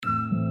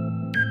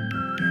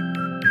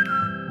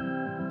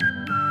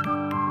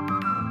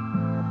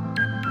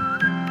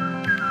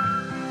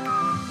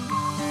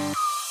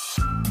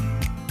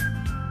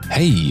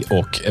Hej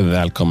och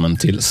välkommen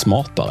till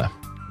Smartare,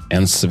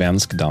 en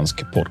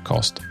svensk-dansk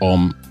podcast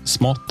om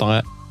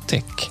smartare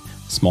tech,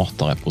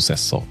 smartare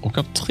processer och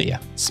av 3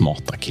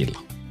 smarta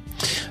killar.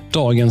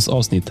 Dagens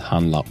avsnitt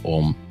handlar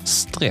om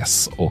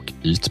stress och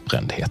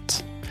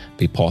utbrändhet.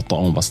 Vi pratar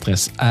om vad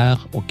stress är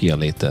och ger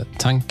lite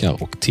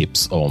tankar och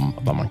tips om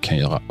vad man kan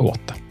göra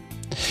åt det.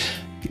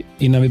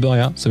 Innan vi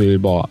börjar så vill vi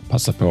bara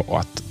passa på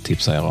att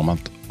tipsa er om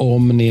att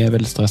om ni är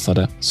väldigt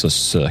stressade så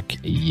sök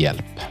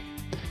hjälp.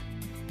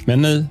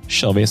 Men nu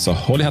kör vi, så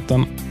håll i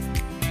hatten.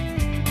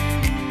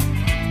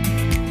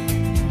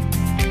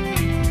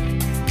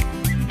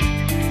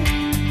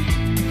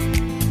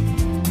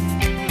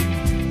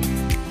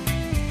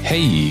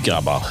 Hej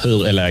grabbar,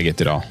 hur är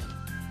läget idag?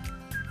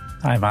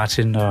 Hej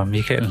Martin och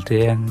Mikael,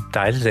 det är en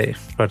dejlig dag,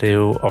 for det er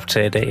jo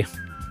optagedag.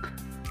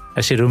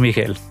 Hvad siger du,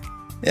 Mikael?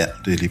 Ja,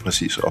 det er lige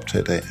præcis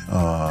optagedag,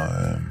 og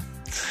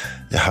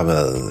jeg har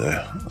været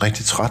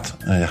rigtig træt,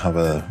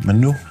 men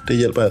nu, det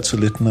hjælper altid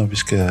lidt, når vi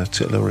skal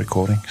til at lave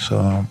recording,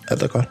 så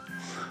alt er godt.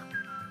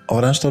 Og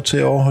hvordan står det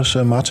til over hos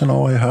Martin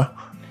over i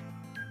Hør?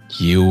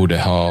 Jo, det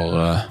har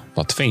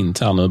varit fint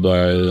här. Nu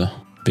börjar ju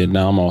vi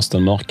närma oss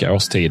den mörka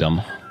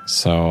årstiden.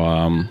 Så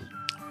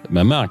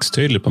men märks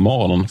tydligt på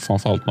morgonen,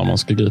 framförallt när man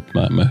ska gå ut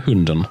med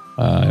hunden.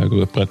 Jag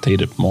går upp rätt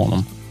tidigt på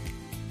morgonen.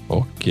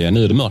 Och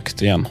nu är det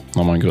mörkt igen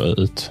när man går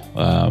ut.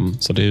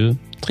 Så det är ju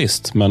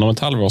trist, men om ett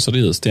halvår så är det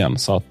ljust igen.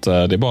 Så att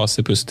det är bara att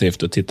se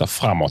positivt och titta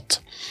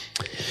framåt.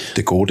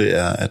 Det gode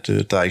är att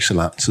det är inte så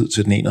lång tid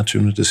till den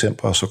 21.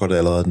 december, och så går det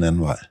allerede den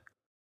andra väg.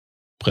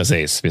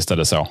 Precis, visst är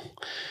det så.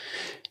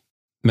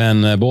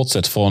 Men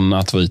bortsett från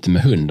att vara ute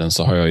med hunden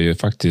så har jag ju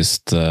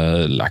faktiskt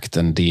lagt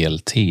en del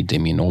tid i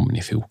min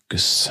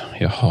Omnifokus.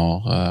 Jag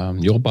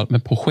har jobbat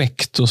med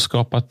projekt och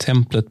skapat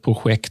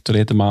templet-projekt och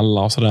lite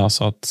mallar och sådär.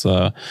 Så att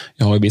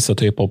jag har ju vissa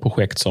typer av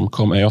projekt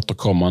som är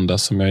återkommande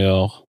som jag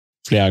gör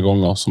flera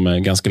gånger som är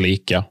ganska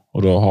lika.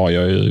 Och då har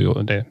jag ju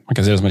det, man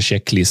kan säga det som en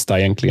checklista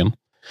egentligen.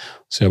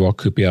 Så jag bara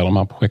kopierar de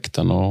här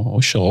projekten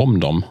och kör om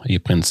dem i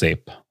princip.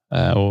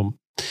 Och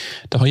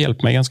det har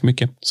hjälpt mig ganska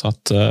mycket. Så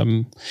att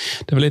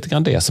det var lite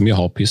grann det som jag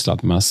har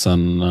pysslat med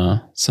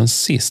sen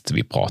sist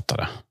vi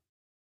pratade.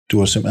 Du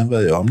har simpelthen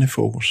været i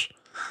Omnifokus.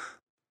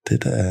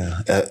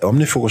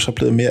 Omnifokus har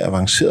blevet mere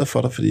avanceret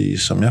for dig, fordi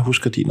som jeg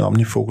husker din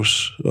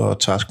Omnifokus og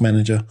Task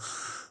Manager,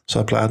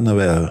 så plejer den at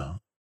være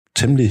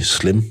temmelig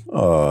slim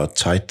og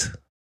tight.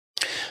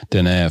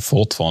 Den är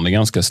fortfarande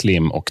ganska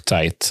slim och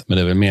tight, men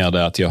det är väl mer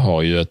det att jag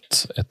har ju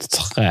ett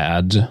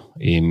träd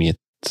i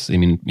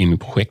min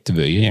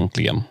projektvy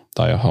egentligen,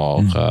 där jag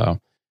har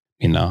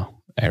mina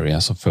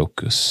areas of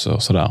focus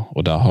och sådär.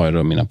 Och där har jag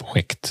då mina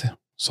projekt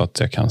så att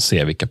jag kan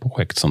se vilka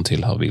projekt som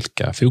tillhör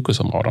vilka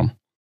fokusområden.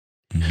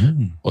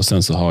 Och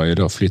sen så har jag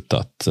då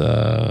flyttat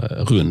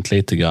runt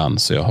lite grann,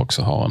 så jag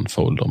också har en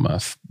folder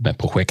med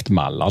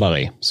projektmallar där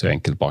i, så jag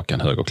enkelt bara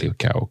kan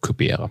högerklicka och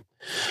kopiera.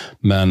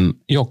 Men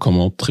jag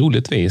kommer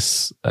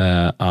troligtvis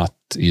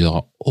att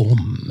göra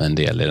om en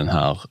del i den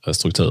här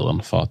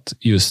strukturen, för att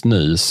just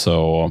nu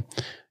så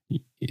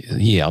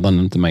ger den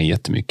inte mig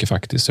jättemycket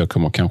faktiskt. Så jag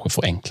kommer kanske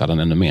förenkla den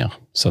ännu mer,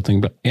 så att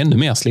den blir ännu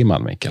mer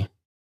slimmad, Mikael.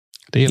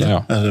 Det gillar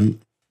jag. Altså,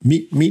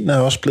 min er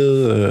også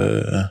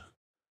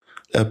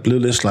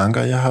blevet lidt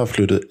slankere. Jeg har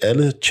flyttet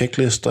alle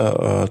checklister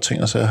og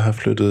ting, så jeg har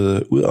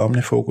flyttet ud af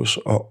Omnifokus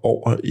og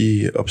over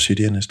i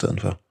Obsidian i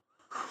stedet for.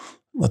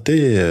 Og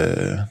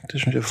det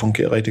synes jeg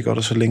fungerer rigtig godt,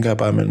 og så linker jeg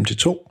bare mellem de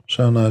to.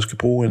 Så når jeg skal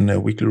bruge en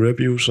weekly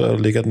review, så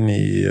ligger den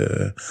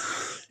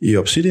i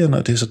Obsidian,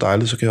 og det er så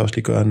dejligt, så kan jeg også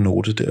lige gøre en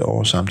note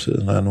derovre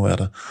samtidig, når jeg nu er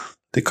der.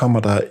 Det kommer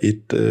der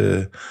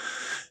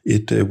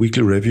et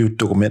weekly review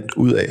dokument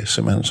ud af,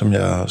 simpelthen,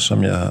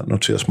 som jeg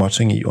noterer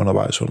småting i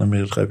undervejs under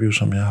mit review,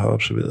 som jeg har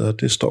observeret,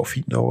 og det står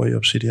fint over i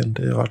Obsidian. Det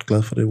er jeg ret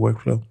glad for, det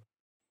workflow.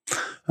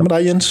 Hvad med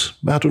dig, Jens?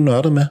 Hvad har du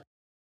nørdet med?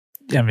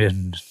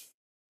 Jamen,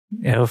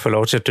 jeg har jo fået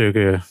lov til at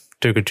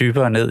dykke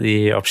dybere ned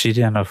i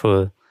Obsidian og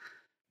fået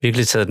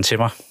virkelig taget den til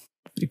mig.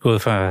 Jeg er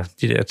gået fra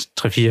de der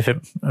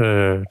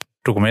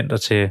 3-4-5 dokumenter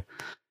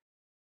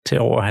til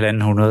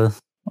over 1.500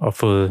 og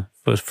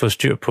fået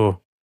styr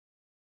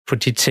på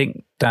de ting,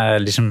 der er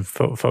ligesom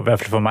for i hvert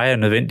fald for mig er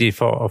nødvendige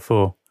for at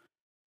få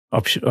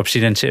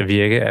Obsidian til at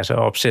virke. Altså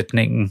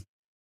opsætningen,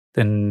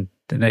 den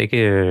er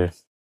ikke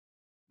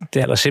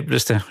det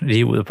allersimpleste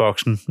lige ud af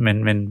boksen,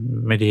 men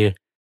med de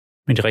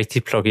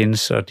rigtige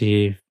plugins og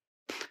de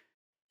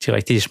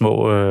rigtige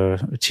små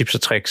tips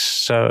og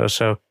tricks,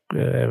 så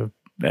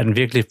er den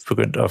virkelig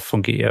begyndt at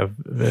fungere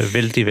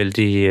vældig,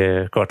 vældig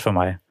godt for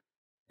mig.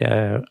 Jeg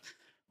er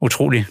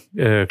utrolig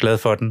glad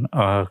for den,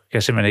 og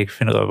kan simpelthen ikke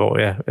finde ud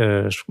af,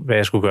 hvad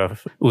jeg skulle gøre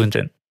uden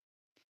den.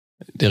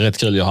 Det är rätt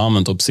kul. Jag har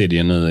använt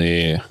Obsidian nu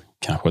i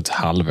kanske ett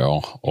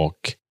halvår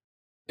och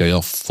jag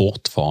gör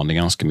fortfarande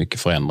ganska mycket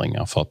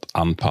förändringar för att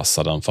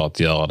anpassa den, för att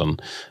göra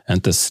den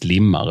inte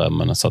slimmare,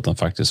 men så att den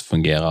faktiskt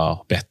fungerar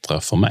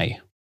bättre för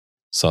mig.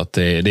 Så att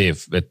det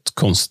är ett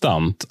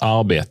konstant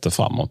arbete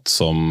framåt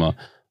som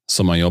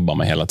man jobbar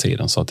med hela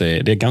tiden. Så att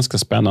det är ganska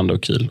spännande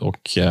och kul,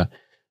 och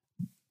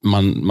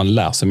man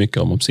lär sig mycket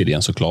om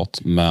Obsidian såklart,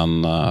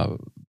 men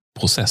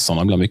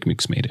processerna blir mycket,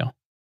 mycket smidigare.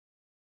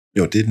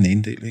 Jo, det är den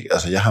ene del. Ikke?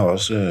 Altså, jeg har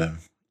også...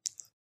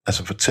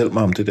 fortæl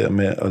mig om det der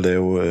med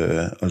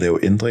at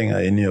lave ændringer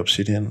inde i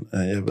Obsidian.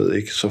 Jeg ved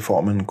ikke, så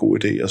får man en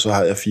god idé, og så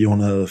har jeg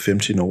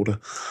 450 noter,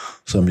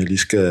 som jeg lige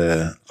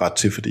skal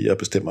rette til, fordi jeg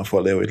bestemmer for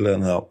at lave et eller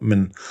andet om.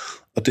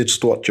 Og det er et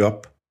stort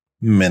job,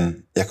 men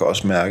jeg kan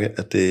også mærke,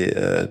 at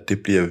det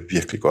bliver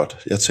virkelig godt.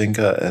 Jeg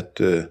tænker,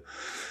 at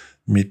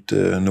mit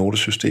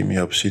notesystem i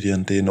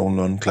Obsidian, det er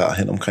nogenlunde klar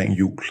hen omkring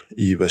jul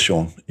i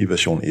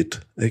version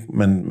 1. Ikke?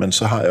 Men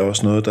så har jeg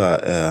også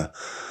noget,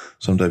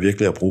 som der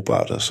virkelig er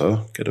brugbart, og så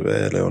kan det være,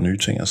 at jeg laver nye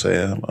ting og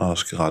sager, og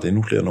skal rette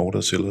endnu flere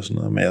noter til og sådan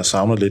noget. Men jeg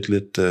savner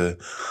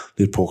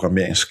lidt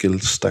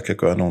programmeringsskills, der kan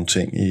gøre nogle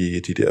ting i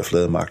de der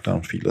flade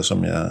markdown-filer,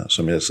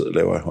 som jeg sidder og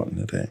laver i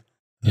hånden i dag.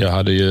 Jag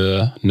hade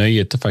ju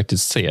nöjet att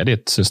faktiskt se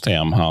ditt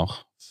system här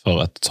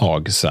för ett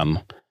tag sedan.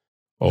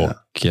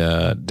 Och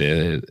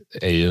det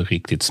är ju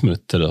riktigt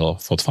smutt det du har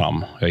fått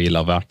fram. Jag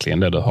gillar verkligen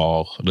det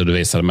du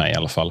visade mig i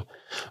alla fall.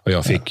 Och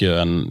jag fick ju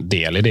en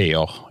del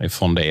idéer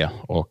ifrån det.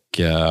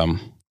 Och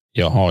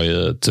jag har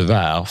ju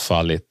tyvärr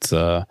fallit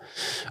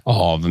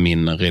av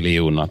min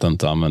religion att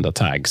inte använda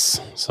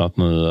tags. Så att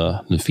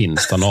nu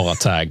finns det några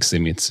tags i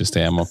mitt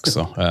system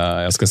också.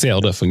 Jag ska se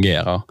hur det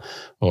fungerar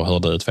och hur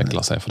det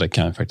utvecklar sig. För det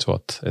kan ju faktiskt vara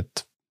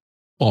ett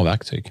bra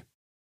verktyg.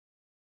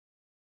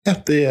 Ja,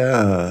 det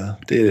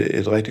er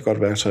et rigtig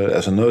godt værktøj.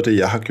 Altså noget af det,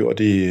 jeg har gjort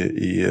i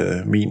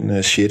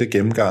min 6.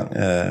 gennemgang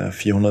af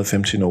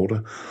 450 noter,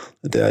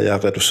 det er, at jeg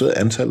har reduceret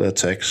antallet af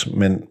tags,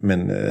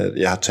 men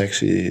jeg har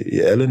tags i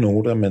alle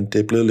noter, men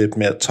det er blevet lidt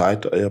mere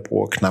tight, og jeg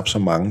bruger knap så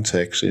mange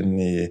tags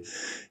inde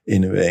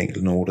i hver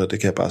enkelt noter. Det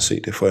kan jeg bare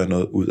se, det får jeg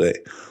noget ud af.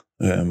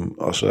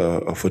 Og så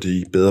at få det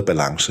i bedre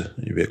balance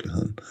i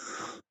virkeligheden.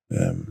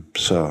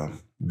 Så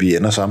vi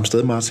ender samme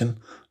sted, Martin.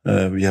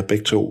 Vi har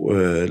begge to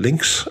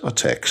links og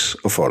tags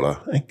og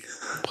folder. Ikke?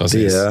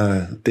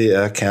 Det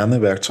er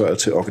kerneværktøjer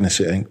til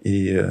organisering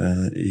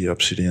i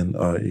Obsidian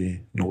og i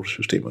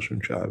notesystemer,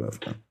 synes jeg i hvert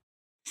fald.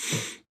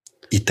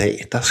 I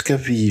dag, der skal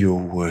vi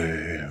jo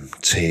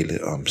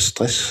tale om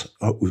stress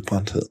og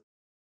udbrændthed.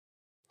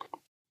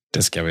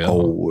 Det skal vi.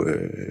 Og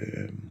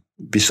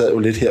vi sad jo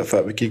lidt her,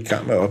 før vi gik i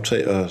gang med at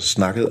optage, og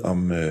snakkede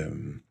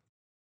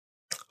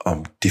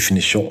om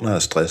definitioner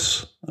af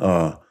stress,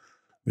 og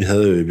vi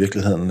havde jo i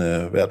virkeligheden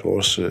været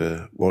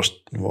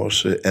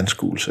vores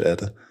anskuelse af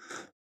det.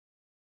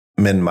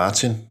 Men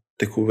Martin,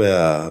 det kunne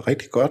være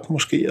rigtig godt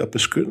måske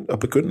at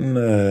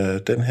begynde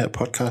den her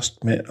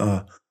podcast med at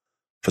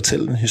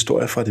fortælle en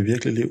historia fra det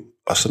virkelige liv.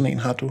 Och sådan en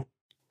har du.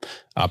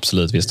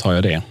 Absolut, visst har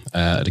jag det.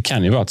 Det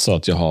kan ju vara så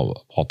att jag har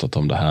pratat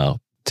om det här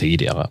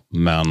tidigare,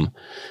 men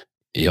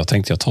jag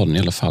tänkte jag tar den i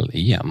alla fall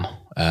igen.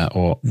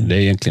 Och det är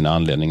egentligen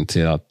anledningen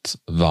till att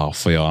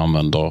varför jag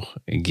använder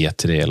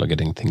GTD eller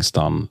Getting Things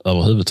Done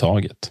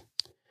överhuvudtaget.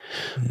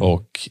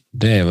 Och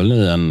det är väl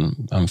nu en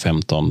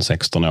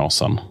 15-16 år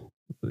sedan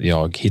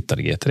jag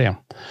hittade GTD.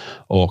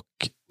 Och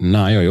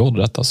när jag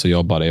gjorde detta så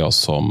jobbade jag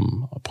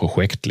som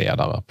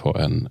projektledare på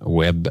en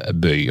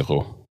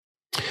webbyrå.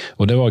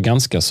 Och det var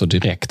ganska så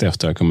direkt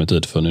efter jag kommit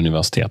ut från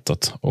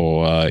universitetet.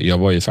 Och jag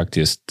var ju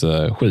faktiskt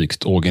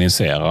sjukt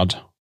organiserad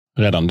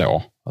redan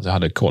då. Alltså jag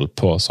hade koll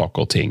på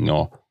saker och ting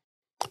och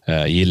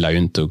gillar ju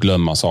inte att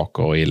glömma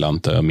saker och gillar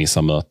inte att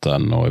missa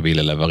möten och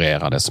ville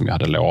leverera det som jag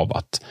hade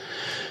lovat.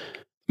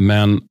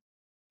 Men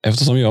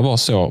eftersom jag var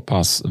så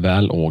pass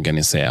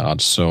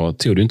välorganiserad så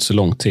tog det inte så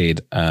lång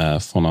tid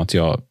från att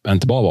jag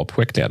inte bara var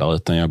projektledare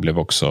utan jag blev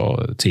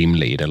också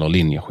teamlead eller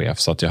linjechef,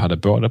 så att jag hade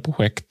både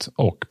projekt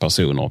och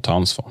personer att ta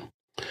ansvar.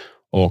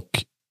 Och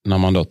när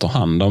man då tar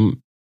hand om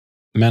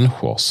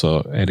människor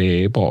så är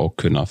det bra att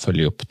kunna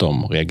följa upp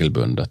dem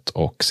regelbundet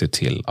och se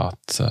till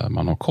att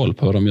man har koll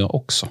på vad de gör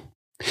också.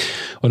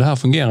 Och det här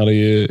fungerade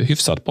ju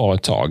hyfsat bra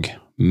ett tag,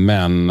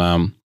 men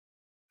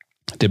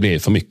det blev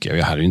för mycket och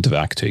jag hade ju inte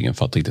verktygen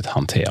för att riktigt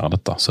hantera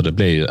detta. Så det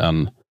blev ju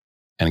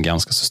en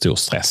ganska så stor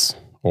stress.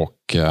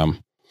 Och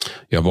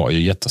jag var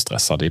ju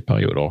jättestressad i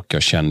perioder och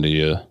jag kände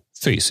ju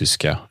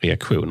fysiska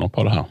reaktioner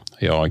på det här.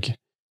 Jag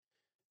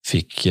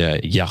fick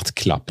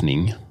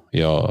hjärtklappning,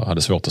 jag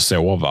hade svårt att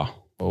sova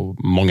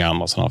och många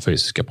andra sådana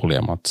fysiska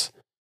problem,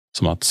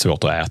 som att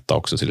svårt att äta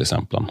också till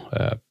exempel.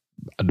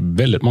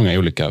 Väldigt många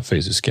olika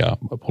fysiska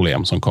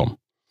problem som kom.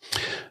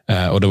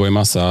 Och det var ju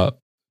massa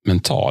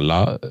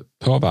mentala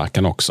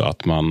påverkan också,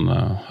 att man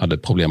hade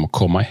problem att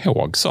komma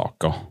ihåg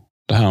saker.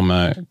 Det här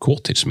med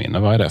korttidsminne,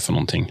 vad är det för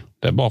någonting?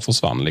 Det bara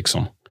försvann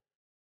liksom.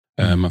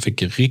 Man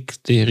fick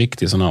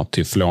riktigt sån här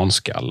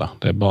tyflonskalle.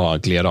 Det bara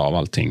gled av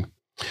allting.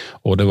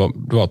 Och det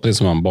var precis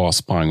som man bara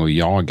sprang och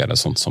jagade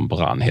sånt som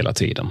brann hela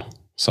tiden.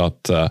 Så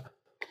att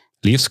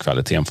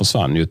livskvaliteten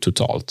försvann ju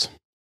totalt.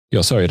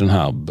 Jag såg ju den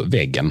här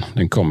väggen,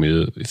 den kom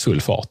ju i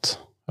full fart.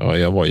 Och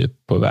jag var ju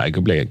på väg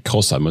att bli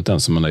krossad mot den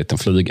som en liten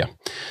flyga.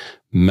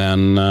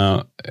 Men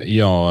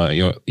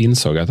jag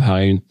insåg att det här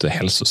är ju inte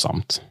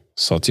hälsosamt.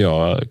 Så att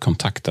jag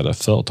kontaktade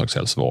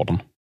företagshälsovården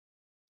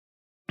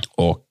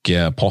och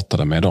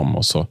pratade med dem,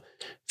 och så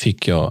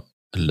fick jag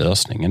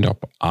lösningen då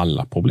på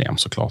alla problem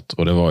såklart.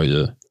 Och det var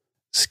ju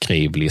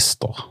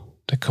skrivlistor.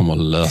 Det kommer att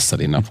lösa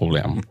dina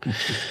problem.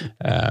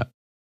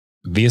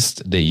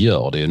 Visst, det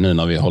gör det ju. Nu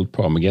när vi har hållit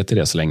på med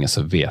GTD så länge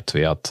så vet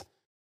vi att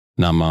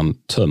när man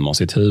tömmer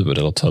sitt huvud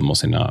eller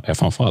tömmer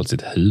framförallt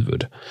sitt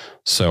huvud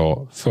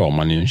så får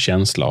man ju en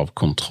känsla av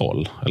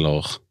kontroll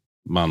eller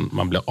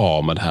man blir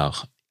av med det här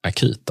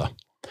akuta.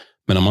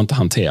 Men om man inte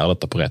hanterar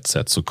detta på rätt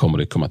sätt så kommer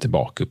det komma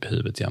tillbaka upp i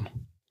huvudet igen.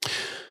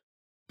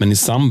 Men i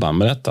samband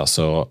med detta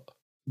så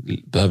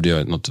behövde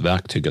jag något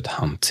verktyg att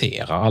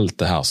hantera allt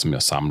det här som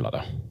jag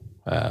samlade.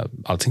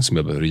 Allting som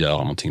jag behövde göra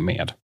någonting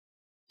med.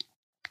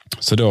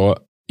 Så då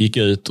gick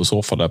jag ut och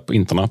surfade på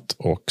internet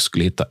och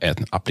skulle hitta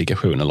en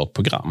applikation eller ett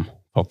program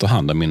för att ta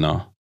hand om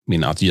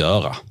mina att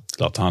göra.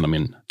 Eller att ta hand om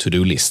min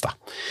to-do-lista.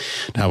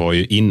 Det här var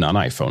ju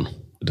innan iPhone.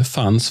 Det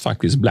fanns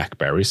faktiskt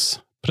Blackberries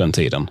på den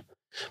tiden.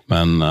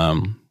 Men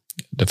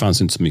det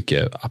fanns inte så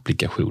mycket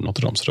applikationer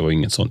till dem så det var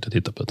inget sånt jag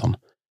tittade på utan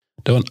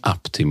det var en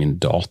app till min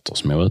dator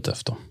som jag var ute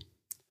efter.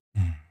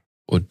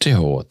 Och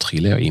då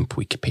trillade jag in på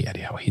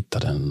Wikipedia och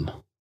hittade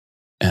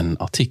en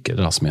artikel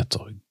där som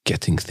heter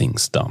Getting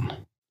Things Done.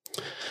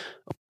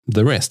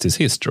 The rest is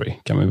history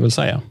kan man väl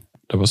säga.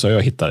 Det var så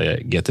jag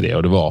hittade GTD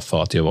och det var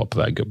för att jag var på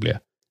väg att bli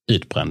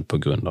utbränd på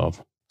grund av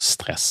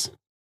stress.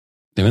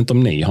 Jag vet inte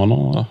om ni har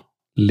några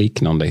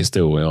liknande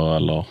historier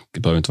eller det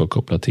behöver inte vara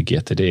kopplat till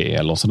GTD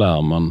eller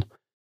sådär men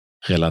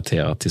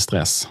relaterat till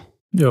stress.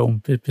 Jo,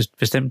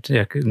 bestemt.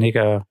 Jeg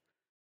nikker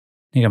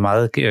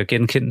meget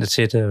genkendende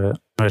til det,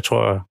 og jeg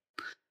tror,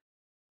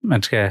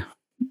 man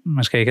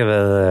skal ikke have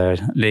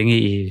været længe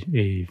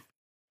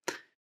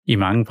i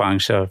mange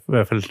brancher, i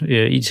hvert fald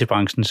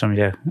IT-branchen, som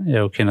jeg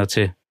jo kender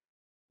til,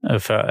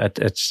 før at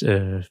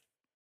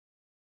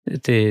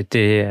det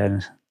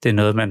er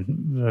noget, man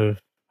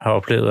har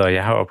oplevet, og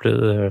jeg har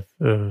oplevet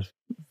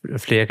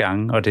flere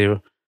gange, og det er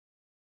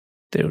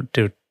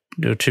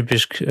jo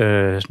typisk,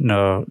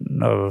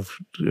 når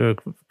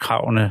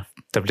kravene,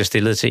 der bliver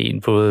stillet til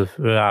en, både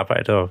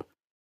arbejde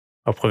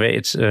og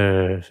privat,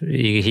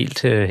 ikke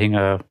helt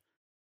hænger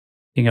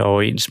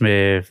overens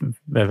med,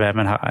 hvad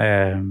man har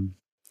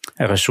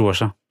af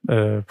ressourcer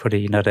på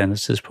det ene og det andet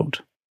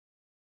tidspunkt.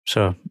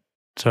 Så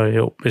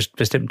jo,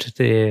 bestemt,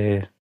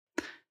 det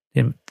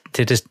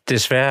er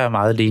desværre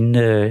meget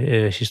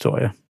lignende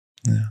historier.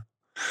 Ja.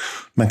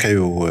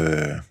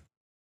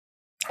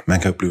 Man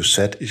kan jo blive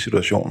sat i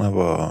situationer,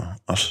 hvor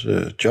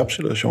også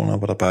jobsituationer,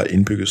 hvor der bare er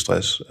indbygget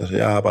stress. Altså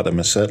jeg arbejder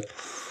med salg,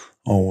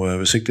 og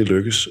hvis ikke det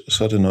lykkes,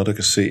 så er det noget, der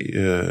kan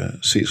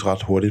ses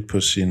ret hurtigt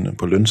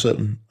på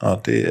lønsedlen,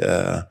 og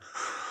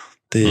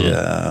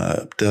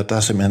der er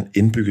simpelthen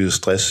indbygget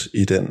stress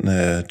i den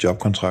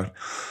jobkontrakt.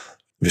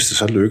 Hvis det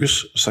så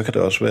lykkes, så kan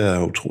det også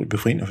være utroligt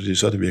befriende, fordi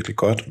så er det virkelig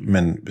godt,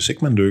 men hvis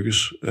ikke man lykkes,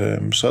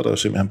 så er der jo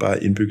simpelthen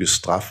bare indbygget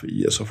straf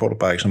i, og så får du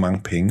bare ikke så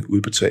mange penge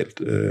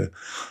udbetalt.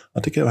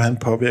 Og det kan jo have en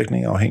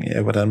påvirkning afhængig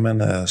af, hvordan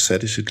man er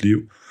sat i sit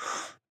liv,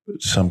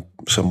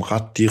 som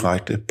ret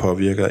direkte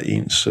påvirker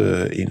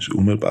ens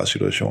umiddelbare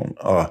situation.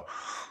 Og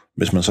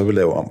hvis man så vil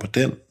lave om på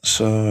den,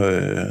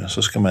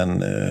 så skal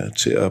man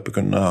til at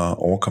begynde at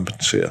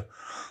overkompensere.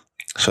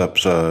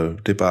 Så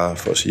det er bare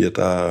for at sige, at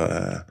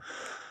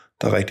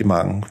der er rigtig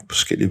mange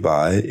forskellige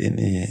veje ind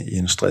i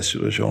en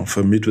stresssituation.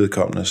 For mit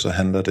vedkommende, så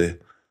handler det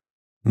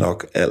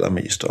nok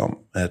allermest om,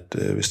 at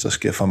hvis der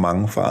sker for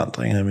mange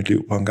forandringer i mit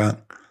liv på en gang,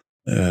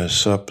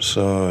 så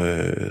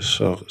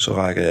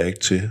rækker jeg ikke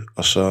til,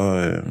 og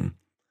så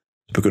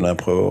begynder jeg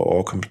at prøve at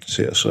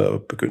overkompensere, så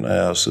begynder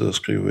jeg at sidde og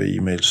skrive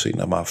e-mails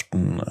sent om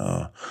aftenen,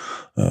 og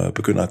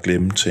begynder at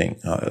glemme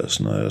ting, og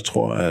sådan noget. Jeg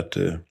tror, at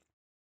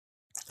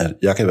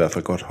jeg kan i hvert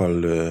fald godt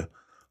holde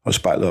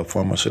spejlet op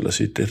for mig selv og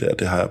sige,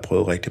 det har jeg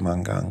prøvet rigtig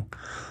mange gange.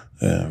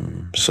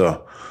 Så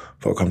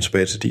for at komme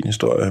tilbage til din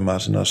historie,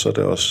 Martin, og så er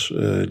det også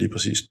lige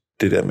præcis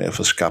det der med at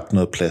få skabt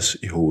noget plads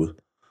i hovedet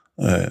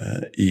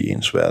i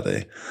ens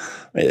hverdag.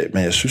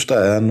 Men jeg synes, der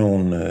er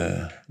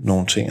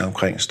nogle ting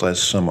omkring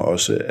stress, som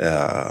også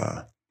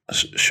er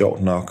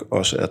sjovt nok,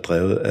 også er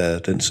drevet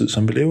af den tid,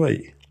 som vi lever i.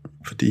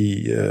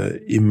 Fordi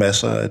i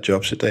masser af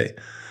jobs i dag,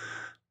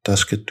 der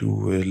skal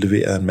du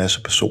levere en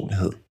masse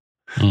personlighed.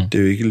 Det er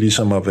jo ikke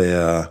ligesom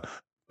at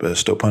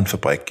stå på en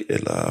fabrik,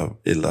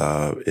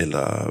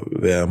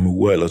 eller være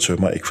murer eller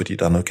tømmer, ikke fordi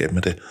der er noget galt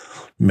med det.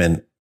 Men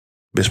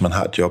hvis man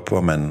har et job,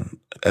 hvor man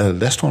er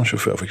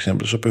lastvognschauffør for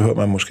eksempel, så behøver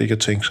man måske ikke at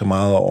tænke så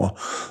meget over,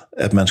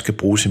 at man skal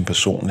bruge sin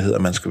personlighed,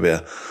 at man skal være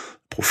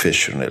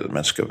professionel,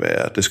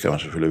 det skal man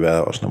selvfølgelig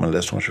være også, når man er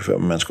lastvognschauffør,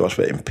 men man skal også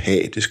være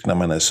empatisk, når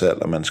man er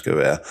salg, og man skal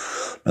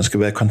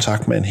være i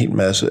kontakt med en hel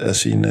masse af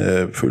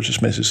sine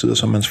følelsesmæssige sider,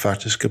 som man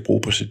faktisk skal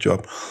bruge på sit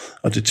job.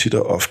 Og det tit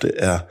og ofte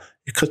er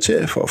et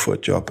kriterie for at få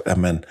et job, at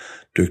man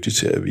dygtig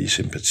til at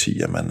vise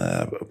empati, at man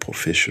er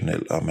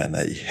professionel, og man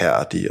er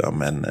ihærdig, og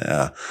man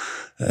er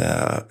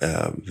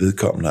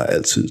vedkommende og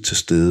altid til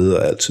stede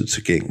og altid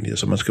tilgængelig.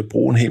 Altså man skal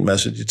bruge en hel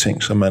masse af de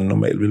ting, som man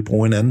normalt vil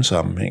bruge i en anden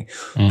sammenhæng.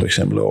 For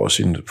eksempel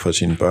for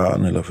sine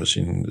børn, eller for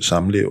sine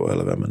samlever,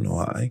 eller hvad man nu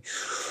har. Ikke?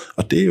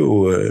 Og det er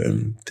jo,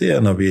 det er,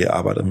 når vi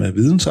arbejder med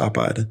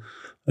vidensarbejde,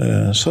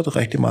 så er det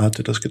rigtig meget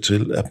det, der skal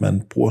til, at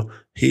man bruger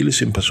hele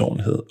sin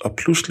personlighed. Og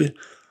pludselig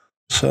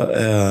så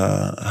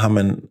har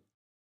man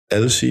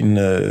alle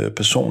sine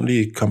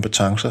personlige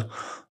kompetencer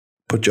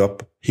på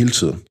job hele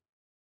tiden.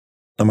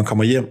 Når man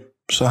kommer hjem,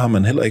 så har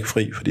man heller ikke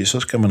fri, fordi så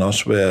skal man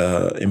også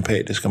være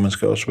empatisk, og man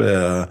skal også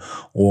være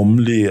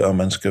rummelig, og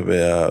man skal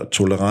være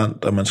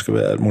tolerant, og man skal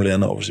være alt muligt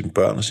andet over sine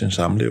børn og sine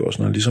samlever, og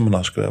sådan noget, ligesom man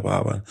også skal være på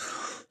arbejde.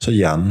 Så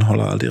hjernen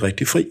holder aldrig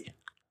rigtig fri.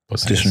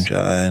 Præcis. Det synes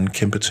jeg er en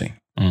kæmpe ting.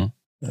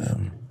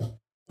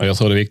 Och jag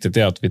tror det är viktigt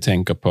är att vi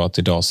tänker på att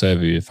idag så är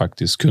vi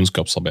faktiskt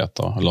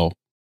kunskapsarbetare, eller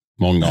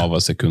många av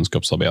oss är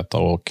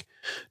kunskapsarbetare, och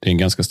det är en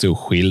ganska stor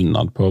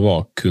skillnad på att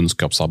vara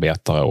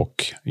kunskapsarbetare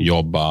och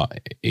jobba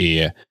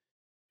i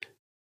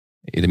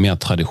det mer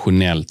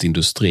traditionellt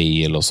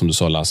industri eller som du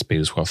sa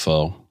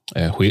lastbilschaufför.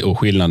 Och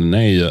skillnaden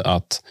är ju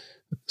att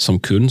som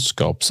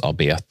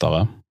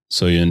kunskapsarbetare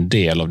så är ju en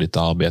del av ditt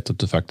arbete att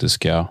du faktiskt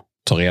ska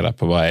ta reda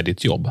på vad är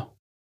ditt jobb.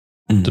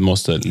 Du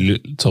måste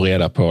ta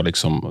reda på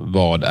liksom,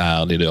 vad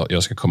är det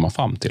jag ska komma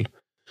fram till.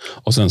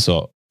 Och sen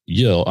så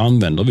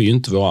använder vi ju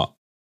inte våra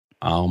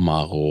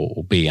armar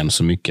och ben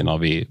så mycket när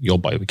vi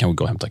jobbar. Vi kan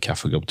gå och hämta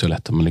kaffe och gå på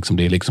toaletten, men liksom,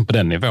 det är liksom på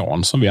den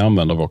nivån som vi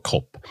använder vår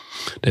kropp.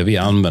 Det vi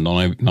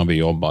använder när vi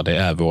jobbar, det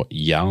är vår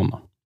hjärna.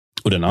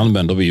 Och den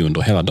använder vi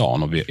under hela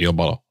dagen och vi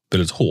jobbar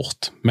väldigt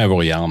hårt med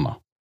vår hjärna.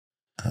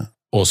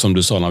 Och som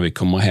du sa, när vi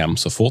kommer hem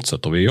så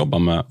fortsätter vi jobba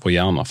med vår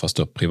hjärna fast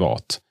då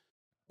privat.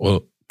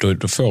 Och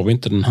då får vi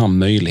inte den här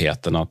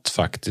möjligheten att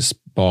faktiskt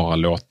bara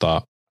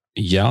låta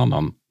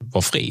hjärnan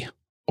vara fri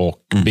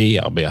och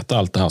bearbeta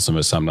allt det här som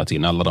vi samlat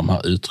in, alla de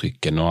här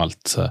uttrycken och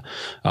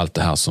allt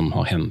det här som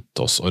har hänt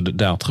oss. Och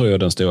där tror jag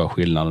den stora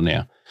skillnaden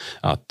är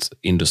att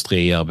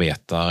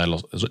industriarbetare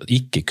eller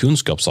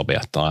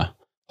icke-kunskapsarbetare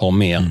har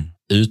mer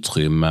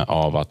utrymme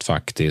av att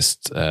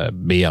faktiskt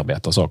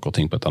bearbeta saker och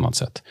ting på ett annat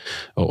sätt.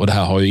 Och det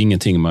här har ju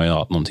ingenting med att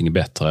göra att någonting är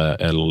bättre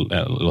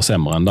eller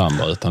sämre än det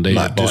andra, utan det är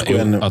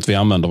bara att vi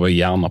använder vår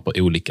hjärna på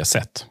olika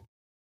sätt.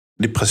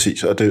 Det er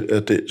præcis, og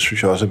det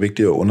synes jeg også er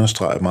vigtigt at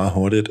understrege meget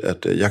hurtigt,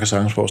 at jeg kan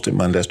sagtens forestille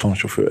mig en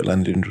lastvognschauffør eller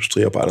en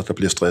industriarbejder, der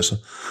bliver stresset.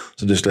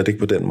 Så det er slet ikke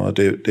på den måde.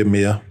 Det er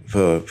mere,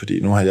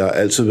 fordi nu har jeg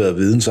altid været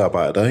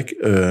vidensarbejder, ikke?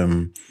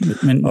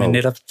 Men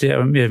netop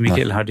der,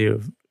 Michael, har det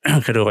jo,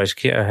 kan du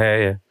risikere at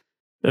have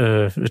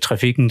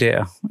trafikken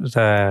der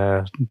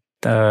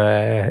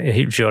er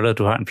helt fjollet,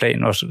 du har en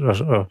plan og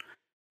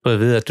fået at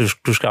vide, at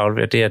du skal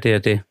aflevere det og det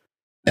og det.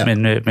 Ja.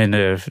 Men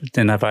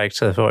den har bare ikke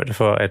taget højde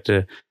for,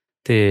 at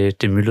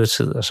det er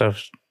myldretid, og så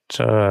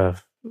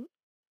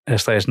er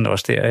stressen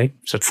også der, ikke?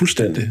 Så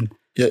fuldstændig.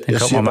 Den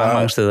kommer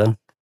mange steder.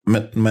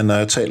 Men når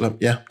jeg taler,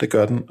 ja, det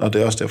gør den, og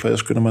det er også derfor, jeg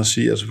skynder mig at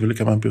sige, at selvfølgelig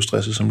kan man blive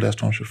stresset som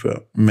lastvognschauffør,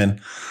 men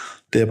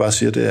det jeg bare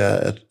siger, det er,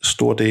 at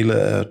store dele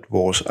af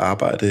vores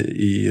arbejde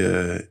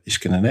i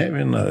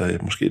Skandinavien og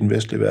måske i den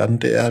vestlige verden,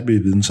 det er, at vi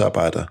er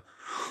vidensarbejdere.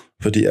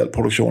 Fordi al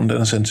produktionen, den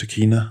er sendt til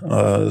Kina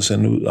og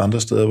sendt ud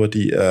andre steder, hvor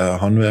de er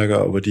håndværkere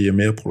og hvor de er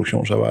mere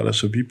produktionsarbejdere,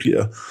 så vi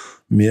bliver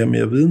mere og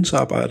mere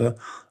vidensarbejdere,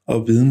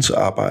 og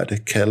vidensarbejde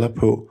kalder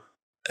på,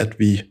 at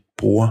vi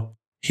bruger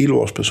hele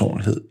vores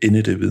personlighed inde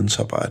i det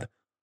vidensarbejde.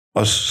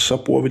 Og så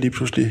bruger vi lige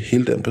pludselig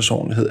hele den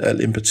personlighed,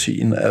 al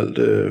empatien, alt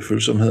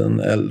følsomheden,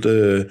 alt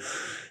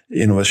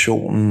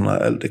innovationen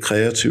og alt det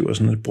kreative, og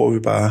sådan det bruger vi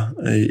bare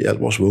i al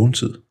vores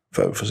vågentid,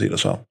 før vi får set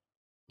os om.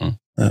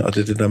 Och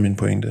det är det där min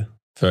poäng.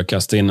 För jag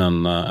kasta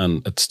in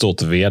ett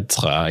stort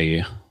vedträ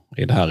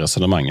i det här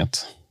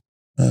resonemanget.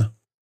 Ja.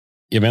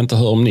 Jag vet inte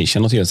om ni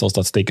känner till hur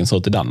statistiken ser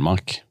ut i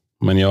Danmark.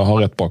 Men jag har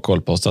rätt bra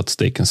koll på hur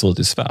statistiken ser ut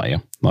i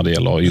Sverige när det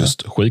gäller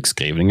just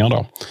sjukskrivningar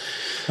då.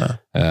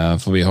 Ja.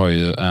 För vi har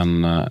ju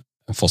en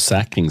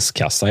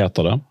försäkringskassa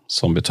heter det,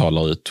 som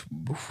betalar ut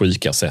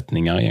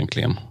sjukersättningar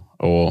egentligen.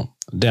 Och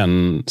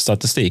den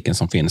statistiken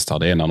som finns där,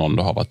 det är när någon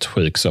har varit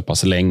sjuk så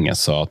pass länge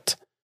så att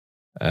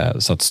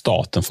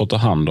staten får ta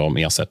hand om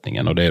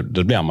ersättningen, och det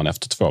blir man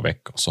efter 2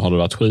 veckor. Så har du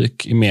varit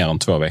sjuk i mer än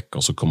 2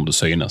 veckor så kommer du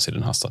synas i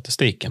den här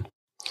statistiken.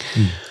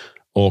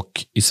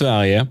 Och i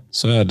Sverige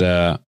så är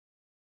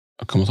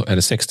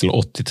det 60 000 eller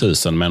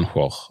 80 000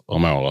 människor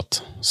om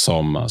året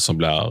som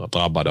blir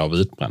drabbade av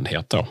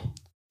utbrändhet då.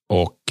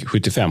 Och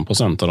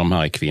 75% av de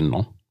här är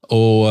kvinnor.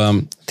 Och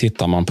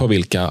tittar man på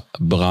vilka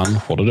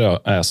branscher det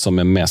då är som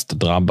är mest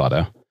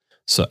drabbade,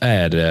 så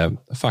är det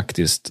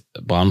faktiskt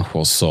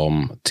branscher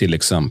som till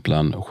exempel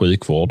en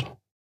sjukvård,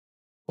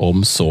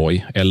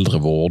 omsorg,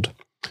 äldrevård,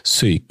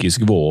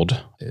 psykisk vård,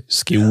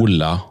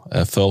 skola,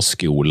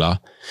 förskola.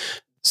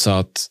 Så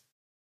att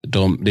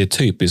det är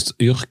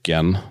typiskt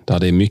yrken där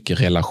det är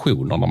mycket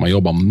relationer, där man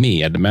jobbar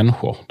med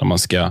människor, där man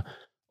ska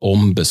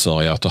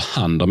ombesörja och ta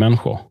hand om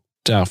människor.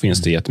 Där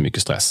finns det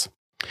jättemycket stress.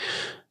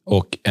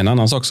 Och en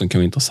annan sak som kan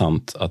vara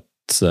intressant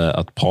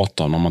att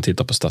prata om när man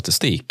tittar på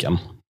statistiken.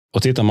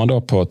 Och tittar man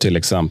då på till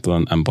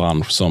exempel en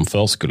bransch som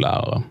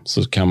förskollärare,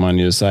 så kan man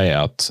ju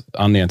säga att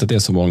anledningen till att det är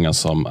så många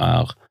som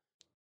är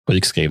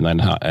sjukskrivna i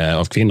den här,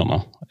 av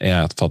kvinnorna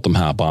är för att de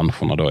här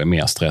branscherna då är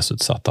mer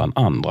stressutsatta än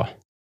andra.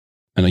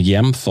 Men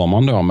jämför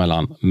man då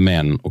mellan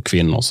män och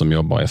kvinnor som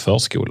jobbar i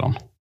förskolan,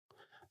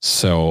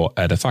 så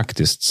är det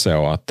faktiskt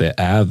så att det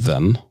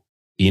även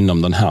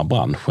inom den här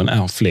branschen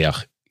är fler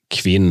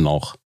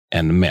kvinnor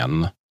än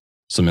män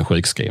som är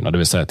sjukskrivna. Det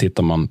vill säga,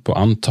 tittar man på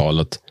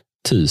antalet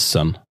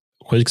 1000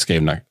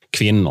 sjukskrivna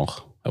kvinnor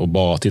och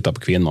bara titta på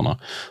kvinnorna,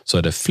 så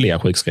är det fler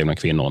sjukskrivna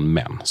kvinnor än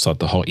män. Så att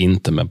det har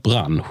inte med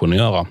branschen att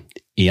göra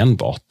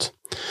enbart,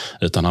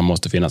 utan det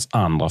måste finnas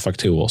andra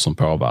faktorer som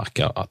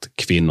påverkar att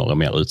kvinnor är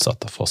mer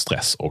utsatta för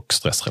stress och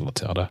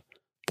stressrelaterade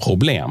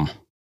problem.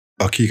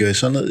 Och kigger I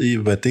så ned I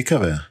vad det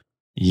kan vara?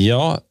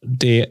 Ja,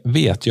 det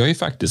vet jag ju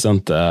faktiskt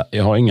inte.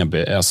 Jag har inga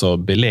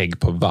belägg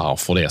på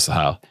varför det är så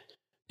här.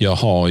 Jag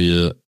har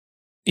ju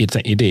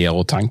idéer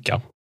och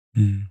tankar.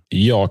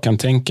 Jag kan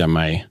tänka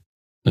mig,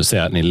 nu ser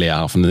jag att ni ler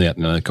här, för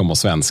nu kommer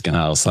svensken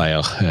här och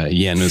säger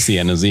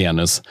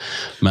genus.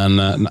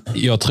 Men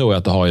jag tror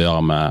att det har att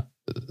göra med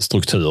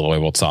strukturer i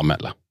vårt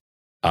samhälle.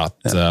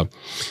 Att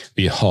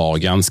vi har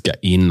ganska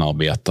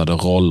inarbetade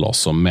roller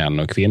som män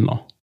och kvinnor.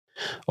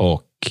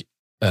 Och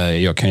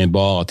jag kan ju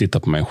bara titta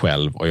på mig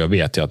själv, och jag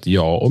vet ju att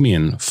jag och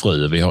min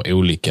fru, vi har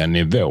olika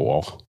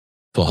nivåer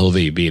för hur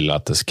vi vill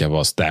att det ska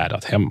vara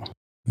städat hemma.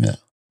 Ja.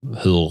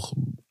 Hur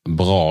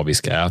bra vi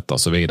ska äta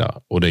och så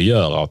vidare. Och det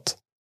gör att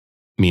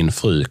min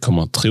fru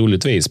kommer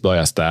troligtvis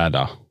börja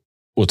städa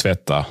och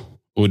tvätta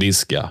och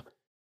diska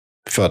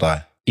för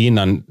dig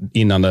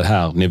innan den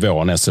här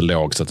nivån är så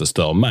låg så att det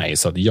stör mig,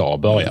 så att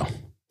jag börjar.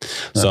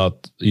 Så att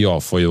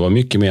jag får ju vara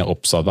mycket mer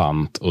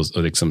observant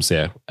och liksom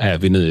se, är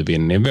vi nu vid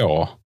en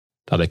nivå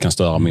där det kan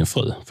störa min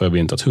fru? För jag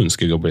vill inte att hon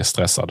ska gå och bli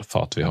stressad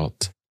för att vi har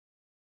ett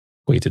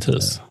skitigt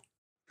hus.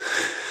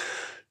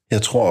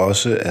 Jag tror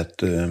också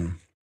att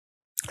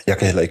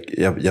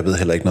jag vet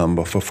heller ikke noget om,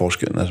 hvorfor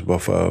forskellen, altså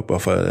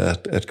hvorfor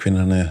at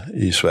kvinderne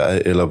i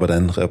Sverige, eller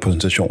hvordan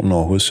repræsentationen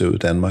overhovedet ser ud i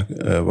Danmark,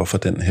 hvorfor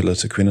den hælder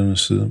til kvindernes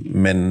side.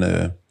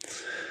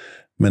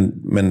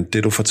 Men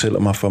det, du fortæller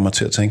mig, får mig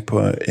til at tænke på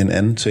en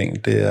anden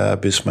ting. Det er,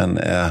 hvis man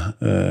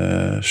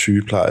er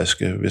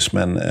sygeplejerske, hvis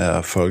man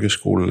er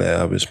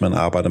folkeskolelærer, hvis man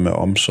arbejder med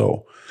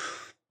omsorg,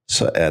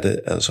 så er det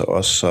altså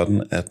også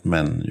sådan, at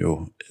man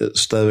jo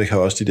stadigvæk har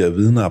også de der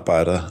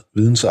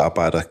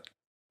vidensarbejder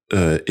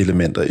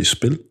elementer i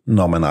spil,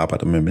 når man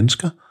arbejder med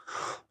mennesker.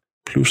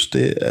 Plus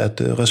det,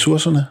 at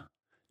ressourcerne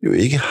jo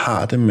ikke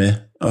har det med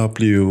at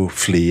blive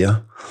flere.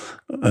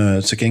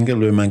 Til gengæld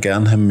vil man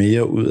gerne have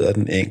mere ud af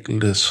den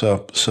enkelte,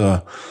 så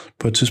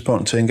på et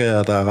tidspunkt tænker jeg,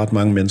 at der er ret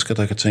mange mennesker,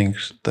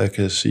 der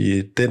kan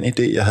sige, den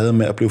idé, jeg havde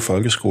med at blive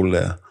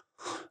folkeskolelærer,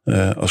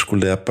 og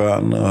skulle lære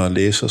børn at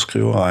læse og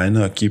skrive og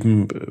regne, og give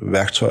dem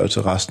værktøjer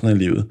til resten af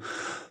livet,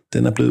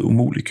 den er blevet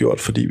umuliggjort,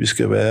 fordi vi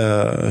skal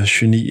være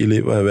 29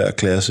 elever i hver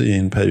klasse i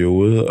en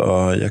periode,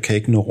 og jeg kan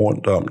ikke nå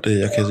rundt om det.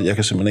 Jeg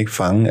kan simpelthen ikke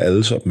fange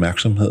alles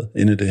opmærksomhed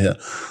inde i det her.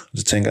 Og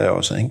det tænker jeg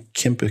også er en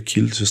kæmpe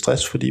kilde til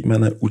stress, fordi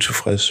man er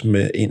utilfreds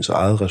med ens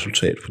eget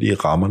resultat, fordi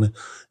rammerne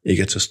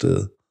ikke er til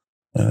stede.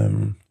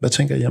 Hvad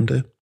tænker I om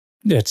det?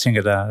 Jeg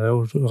tænker, der er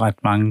jo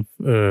ret mange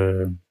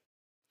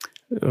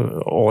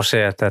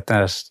årsager,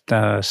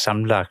 der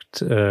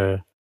sammenlagt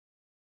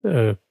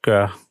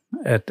gør,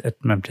 at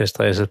man bliver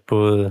stresset,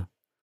 både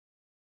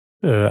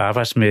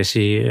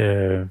arbejdsmæssigt,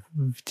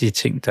 de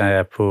ting, der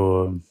er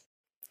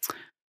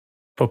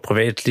på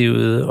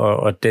privatlivet,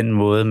 og den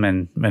måde,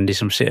 man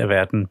ligesom ser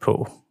verden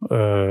på.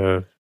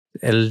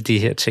 Alle de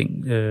her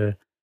ting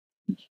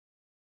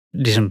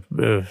ligesom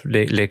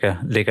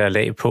lægger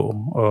lag på,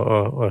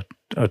 og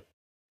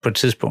på et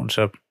tidspunkt,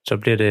 så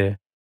bliver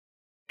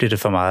det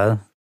for meget.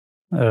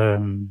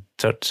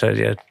 Så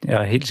jeg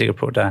er helt sikker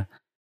på, at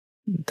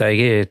der er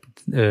ikke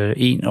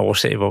en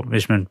årsag, hvor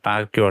hvis man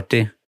bare gjorde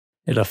det,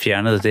 eller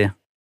fjernede det,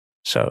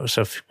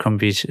 så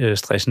kom vi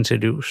stressen til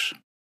livs.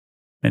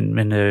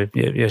 Men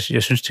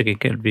jeg synes til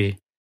gengæld,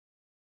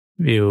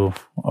 vi jo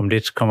om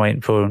lidt kommer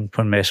ind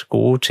på en masse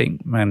gode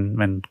ting,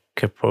 man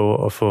kan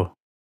prøve at få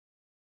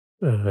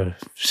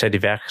sat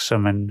i værk, så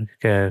man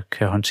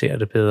kan håndtere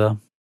det bedre.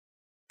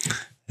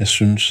 Jeg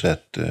synes,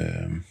 at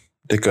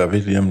det gør vi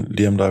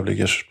lige om et øjeblik.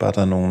 Jeg synes bare,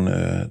 der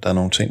er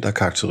nogle ting, der er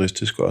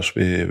karakteristiske også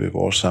ved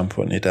vores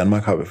samfund. I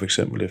Danmark har vi for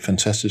eksempel et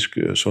fantastisk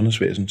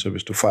sundhedsvæsen, så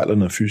hvis du fejler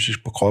noget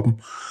fysisk på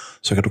kroppen,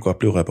 så kan du godt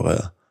blive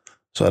repareret.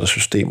 Så er der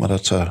systemer, der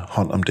tager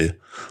hånd om det.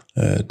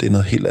 Det er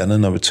noget helt andet,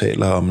 når vi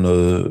taler om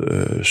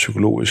noget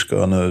psykologisk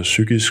og noget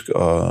psykisk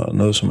og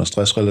noget, som er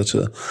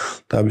stressrelateret.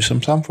 Der er vi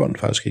som samfund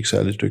faktisk ikke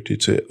særlig dygtige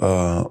til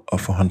at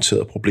få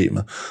håndteret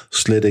problemet.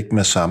 Slet ikke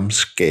med samme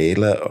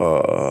skala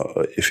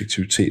og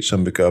effektivitet,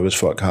 som vi gør, hvis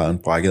folk har en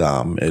brækket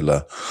arm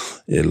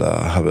eller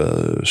har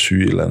været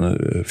syge et eller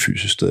andet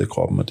fysisk sted i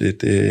kroppen. Og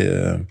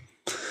det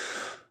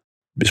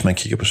hvis man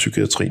kigger på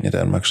psykiatrien i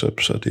Danmark,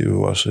 så det er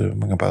jo også,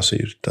 man kan bare se,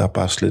 der er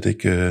bare slet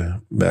ikke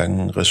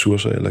hverken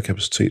ressourcer eller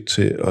kapacitet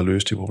til at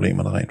løse de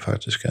problemer, der rent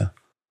faktisk er.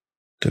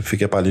 Det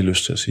fik jeg bare lige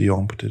lyst til at sige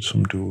oven på det,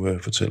 som du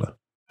fortæller.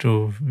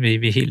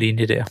 Vi är helt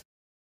enige där.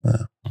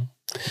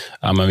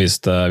 Ja, men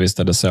visst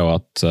är det så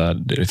att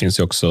det finns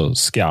ju också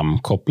skam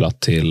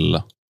kopplat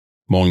till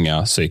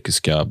många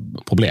psykiska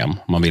problem.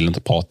 Man vill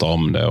inte prata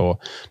om det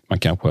och man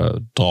kanske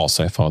drar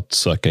sig för att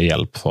söka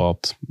hjälp, för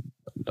att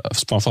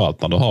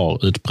framförallt när du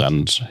har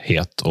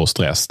utbrändhet och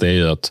stress, det är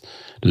ju att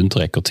du inte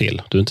räcker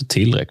till. Du är inte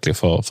tillräcklig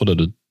för det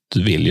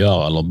du vill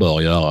göra eller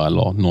bör göra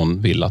eller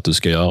någon vill att du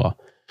ska göra.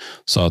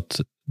 Så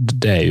att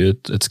det är ju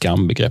ett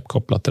skambegrepp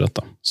kopplat till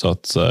detta. Så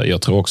att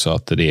jag tror också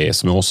att det är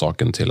som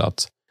orsaken till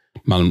att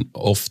man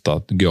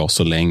ofta går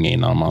så länge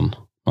innan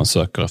man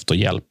söker efter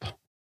hjälp.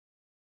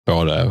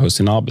 Både hos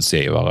sin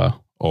arbetsgivare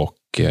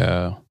och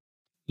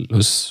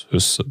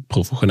hos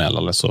professionella,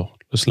 alltså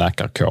hos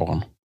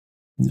läkarkåren.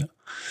 Ja.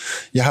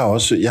 Jeg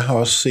har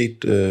også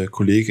set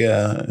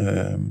kollegaer,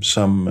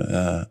 som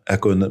er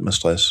gået ned med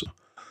stress.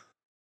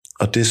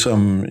 Og det,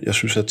 som jeg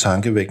synes er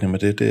tankevækkende med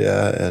det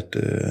er, at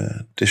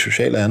det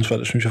sociale ansvar,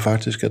 det synes jeg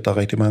faktisk, at der er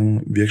rigtig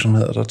mange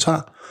virksomheder, der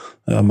tager,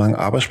 og mange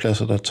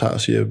arbejdspladser, der tager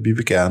og siger, at vi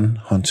vil gerne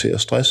håndtere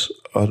stress.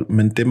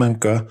 Men det, man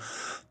gør,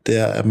 det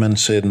er, at man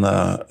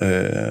sender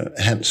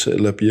Hans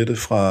eller Birte,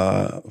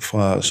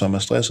 som er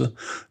stresset,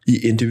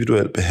 i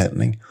individuel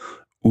behandling,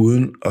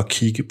 uden at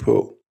kigge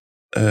på,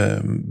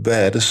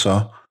 hvad er det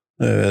så,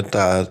 der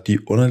er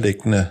de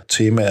underliggende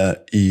temaer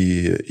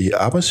i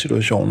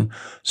arbejdssituationen,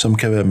 som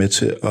kan være med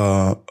til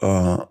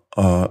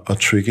at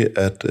trigge,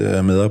 at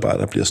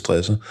medarbejdere bliver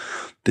stresset.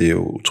 Det er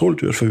jo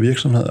utroligt dyrt for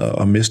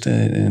virksomheder at miste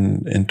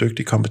en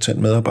dygtig, kompetent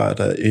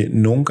medarbejder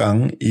nogle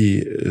gange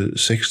i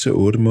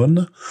 6-8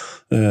 måneder,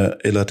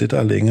 eller det, der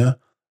er længere,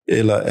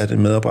 eller at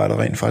en medarbejder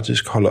rent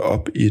faktisk holder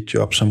op i et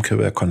job, som kan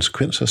være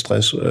konsekvens af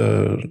stress,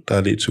 der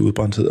er ledt til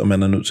udbrændthed, og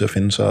man er nødt til at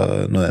finde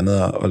sig noget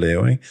andet at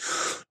lave. Ikke?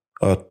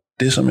 Og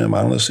det, som jeg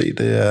mangler at se,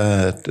 det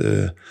er,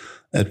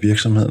 at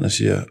virksomhederne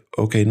siger,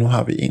 okay, nu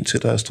har vi en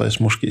til, der er stress,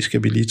 måske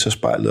skal vi lige tage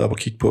spejlet op og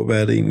kigge på,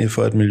 hvad er det egentlig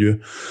for et miljø,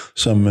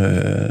 som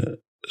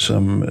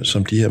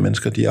de her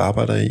mennesker, de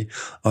arbejder i,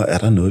 og er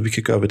der noget, vi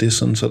kan gøre ved det,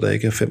 sådan, så der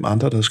ikke er 5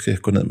 andre, der skal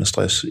gå ned med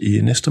stress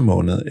i næste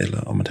måned,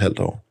 eller om et halvt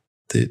år.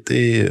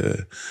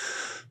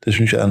 Det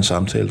synes jeg er en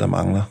samtale, der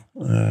mangler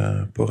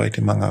på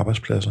rigtig mange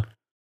arbejdspladser.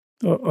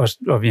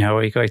 Og vi har jo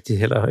ikke rigtig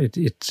heller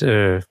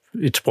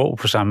et sprog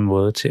på samme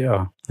måde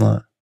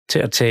til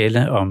at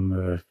tale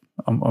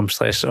om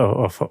stress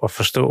og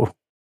forstå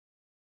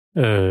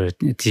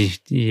de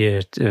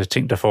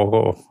ting, der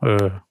foregår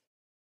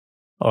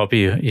op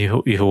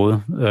i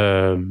hovedet.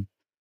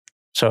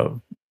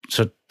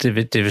 Så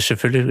det vil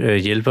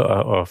selvfølgelig hjælpe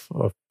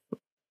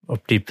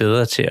at blive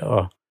bedre til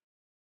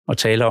at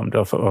tale om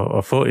det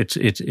og få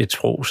et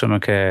sprog, så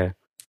man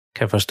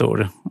kan forstå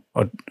det.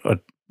 Og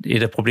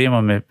et af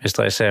problemerne med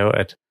stress er jo,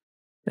 at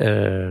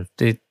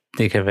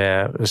det kan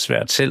være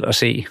svært selv at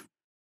se,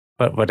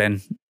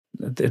 hvordan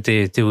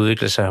det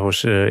udvikler sig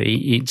hos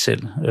en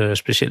selv,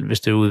 specielt hvis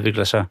det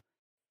udvikler sig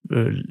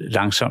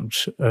langsomt,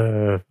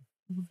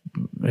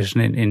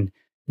 sådan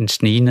en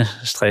snigende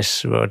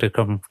stress, hvor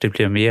det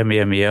bliver mere og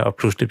mere og mere, og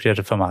pludselig bliver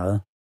det for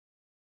meget.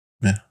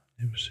 Ja,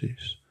 det er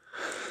præcis.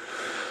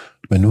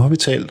 Men nu har vi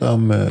talt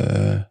om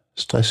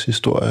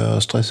stresshistorier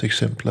og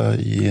stresseksempler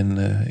i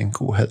en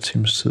god halv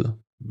times tid.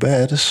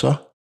 Hvad er det så,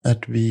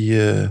 at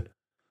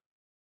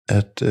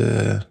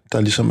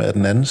der ligesom er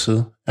den anden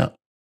side? Ja.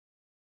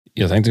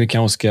 Jag tänkte vi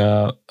kanske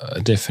ska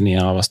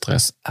definiera vad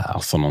stress är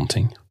för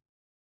någonting.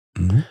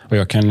 Och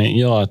jag kan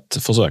göra ett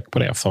försök på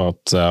det, för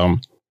att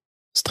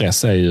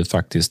stress är ju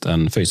faktiskt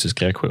en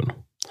fysisk reaktion.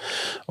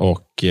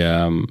 Och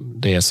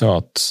det är så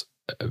att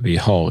vi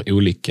har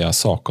olika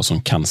saker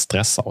som kan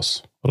stressa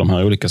oss. Och de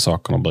här olika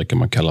sakerna brukar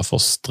man kalla för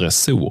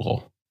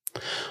stressorer.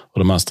 Och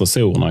de här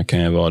stressorerna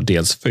kan ju vara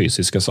dels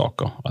fysiska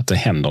saker, att det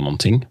händer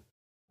någonting.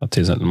 Att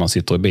till exempel man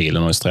sitter i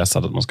bilen och är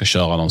stressad att man ska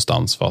köra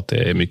någonstans för att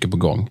det är mycket på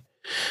gång.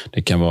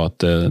 Det kan vara att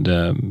det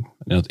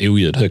är ett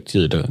oljud, högt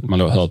ljud. Man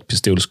har hört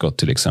pistolskott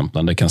till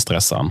exempel, det kan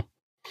stressa en.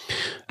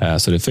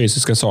 Så det är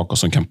fysiska saker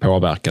som kan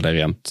påverka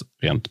det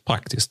rent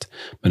praktiskt.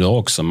 Men det har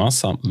också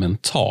massa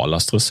mentala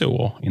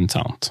stressorer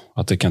internt.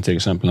 Att det kan till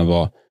exempel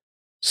vara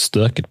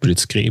stökigt på ditt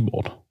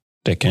skrivbord.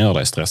 Det kan göra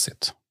dig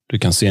stressigt. Du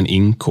kan se en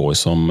inkorg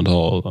som du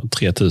har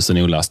 3000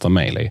 olasta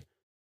mejl i.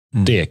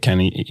 Det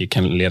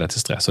kan leda till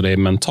stress. Och det är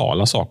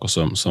mentala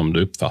saker som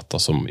du uppfattar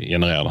som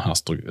genererar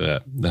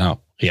den här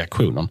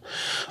reaktionen.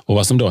 Och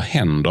vad som då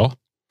händer,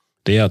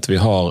 det är att vi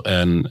har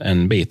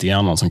en bit i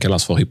hjärnan som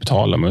kallas för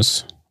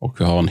hypotalamus.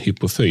 Och vi har en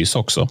hypofys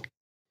också.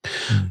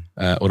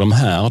 Och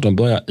de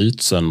börjar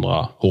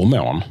utsöndra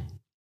hormon.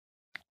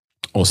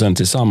 Och sen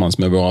tillsammans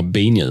med våra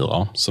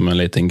binjurar, som en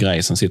liten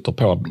grej som sitter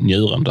på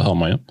njuren, det hör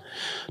man ju.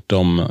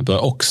 De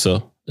börjar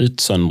också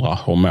utsöndra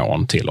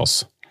hormon till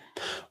oss.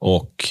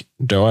 Och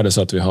då är det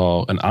så att vi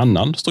har en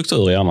annan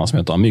struktur i hjärnan som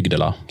heter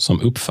amygdala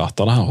som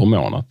uppfattar det här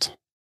hormonet.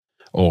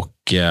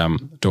 Och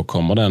då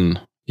kommer den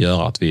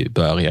göra att vi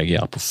börjar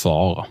reagera på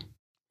fara.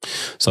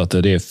 Så att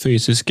det är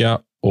fysiska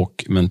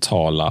och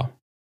mentala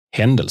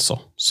händelser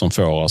som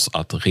får oss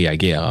att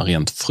reagera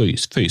rent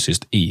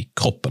fysiskt i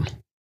kroppen.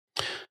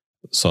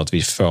 Så att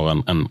vi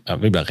får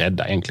vi blir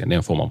rädda egentligen, det är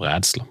en form av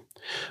rädsla.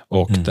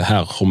 Och det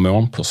här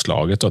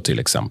hormonpåslaget då till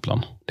exempel,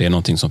 det är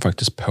någonting som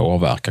faktiskt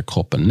påverkar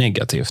kroppen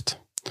negativt.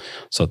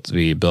 Så att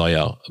vi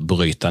börjar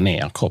bryta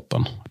ner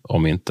kroppen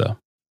om vi inte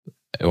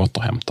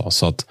återhämtar.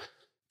 Så att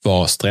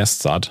vara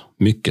stressad,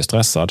 mycket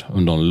stressad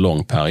under en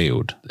lång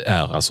period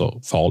är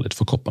alltså farligt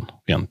för kroppen,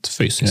 rent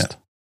fysiskt.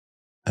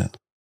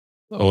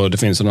 Ja. Och det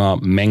finns sådana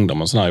mängder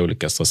med sådana här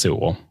olika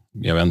stressorer.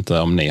 Jag vet inte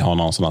om ni har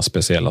några sådana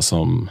speciella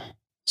som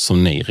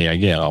som ni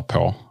reagerar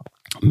på.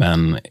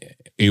 Men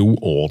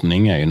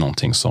oordning är ju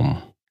någonting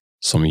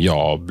som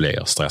jag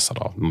blir stressad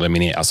av.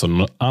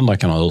 Alltså, andra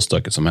kan ha hur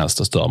stökigt som helst,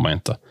 det stör mig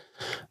inte.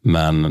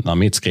 Men när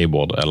mitt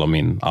skrivbord eller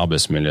min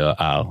arbetsmiljö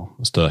är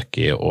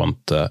stökig och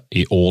inte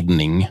i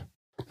ordning,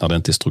 när det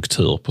inte är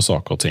struktur på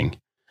saker och ting,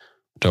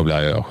 då blir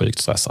jag sjukt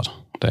stressad.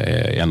 Det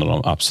är en av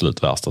de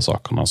absolut värsta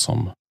sakerna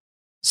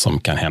som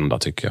kan hända,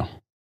 tycker jag.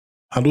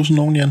 Har du sådan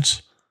nogen,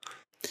 Jens?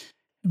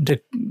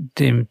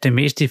 Det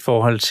mest i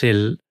forhold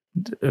til,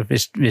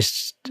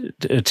 hvis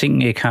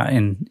tingene ikke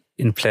har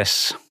en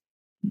plads.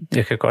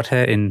 Jeg kan godt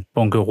have en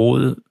bunke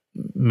rod,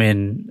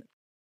 men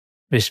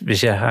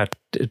hvis jeg har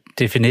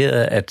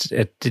defineret,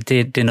 at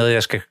det er noget,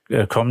 jeg skal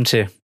komme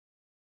til,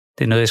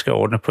 det er noget, jeg skal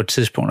ordne på et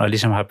tidspunkt, og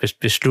ligesom har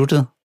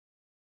besluttet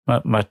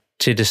mig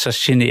til det, så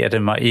generer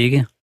det mig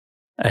ikke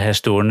at have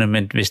stående.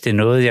 Men hvis det er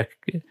noget, jeg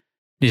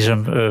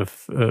ligesom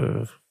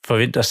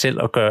forventer selv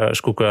at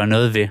skulle gøre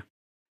noget ved,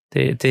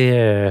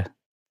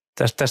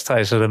 der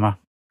stresser det mig.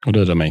 Och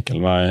du då,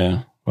 Michael,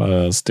 vad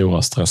är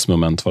stora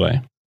stressmoment för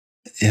dig?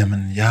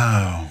 Jamen,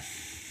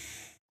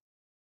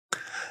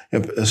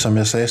 som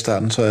jeg sagde i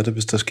starten, så er det,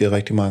 hvis der sker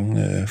rigtig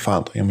mange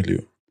forandringer i mit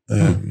liv.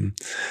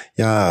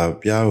 Jeg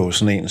er jo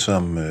sådan en,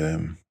 som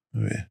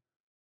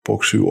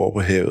brugte 7 år på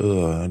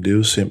havet og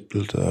levede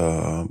simpelt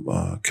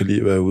og kan lide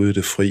at være ude i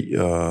det fri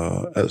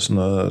og alt sådan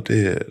noget. Og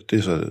det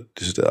er så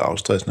decideret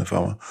afstressende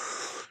for mig.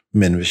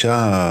 Men hvis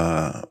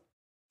jeg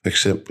for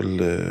eksempel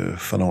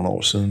for nogle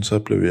år siden, så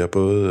blev jeg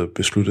både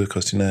besluttet,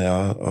 Christina og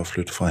jeg, at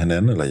flytte fra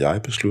hinanden, eller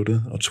jeg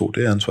besluttede og tog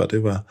det ansvar.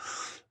 Det var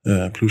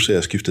pludselig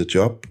jeg skiftede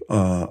job,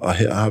 og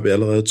her har vi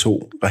allerede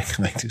 2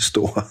 rigtig, rigtig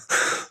store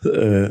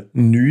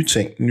nye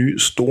ting, nye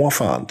store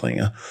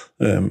forandringer,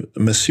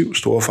 massivt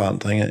store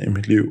forandringer i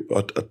mit liv,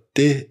 og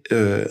det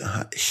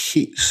har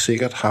helt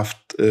sikkert haft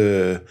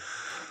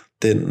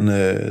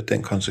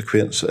den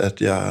konsekvens,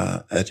 at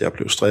jeg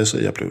blev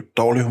stresset, jeg blev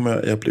dårlig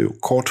humør, jeg blev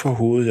kort for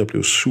hovedet, jeg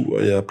blev sur,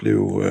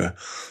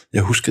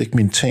 jeg huskede ikke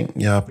mine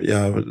ting, jeg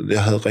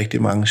havde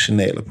rigtig mange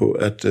signaler på,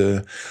 at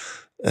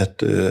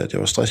jeg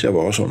var stresset. Jeg var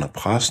også under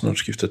pres, når du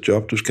skifter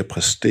job. Du skal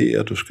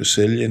præstere, du skal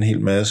sælge en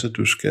hel masse,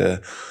 du skal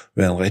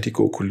være en rigtig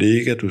god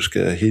kollega, du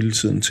skal hele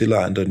tiden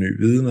tilegne dig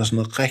ny viden og sådan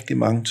noget. Rigtig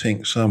mange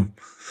ting,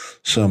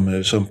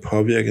 som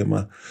påvirkede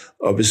mig.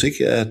 Og hvis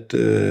ikke at,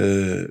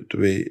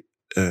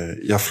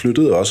 jeg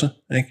flyttede også,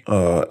 ikke?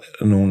 Og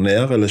nogle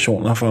nære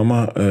relationer for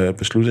mig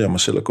besluttede jeg mig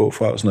selv at gå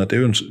fra. Og sådan noget. Det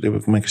er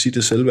jo, man kan sige, det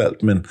er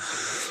selvvalgt,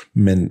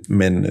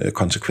 men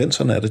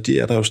konsekvenserne af det, de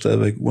er der jo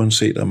stadigvæk,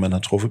 uanset om man har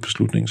truffet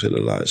beslutningen selv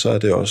eller ej, så er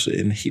det også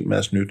en hel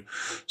masse nyt.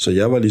 Så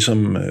jeg var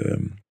ligesom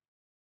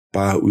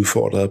bare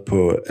udfordret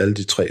på alle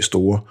de 3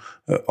 store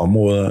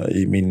områder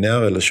i mine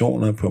nære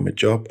relationer, på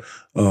mit job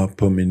og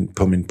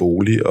på min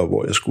bolig, og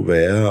hvor jeg skulle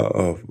være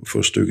og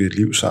få stykket et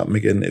liv sammen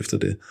igen efter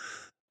det.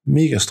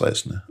 Mega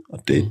stressende.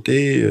 Og det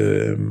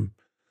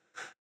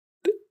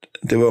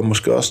var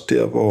måske også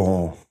der,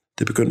 hvor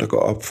det begyndte at gå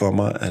op for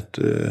mig, at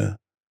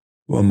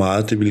hvor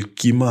meget det ville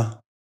give mig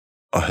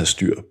at have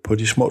styr på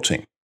de små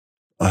ting.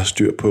 Og have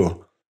styr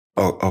på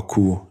at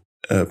kunne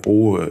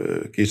bruge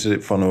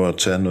GTD, for nu at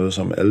tage noget,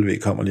 som alle ved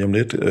kommer lige om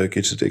lidt.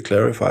 GTD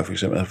Clarify for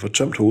eksempel, at få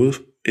tømt hovedet.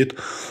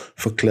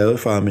 Få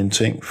clarified mine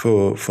ting,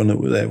 få fundet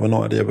ud af,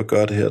 hvornår er det, jeg vil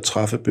gøre det her,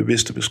 træffe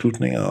bevidste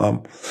beslutninger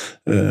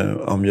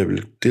om jeg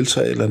vil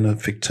deltage eller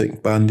andet, fik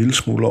tænkt bare en lille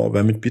smule over,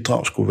 hvad mit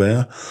bidrag skulle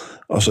være,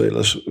 og så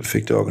ellers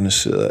fik det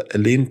organiseret.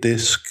 Alene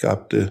det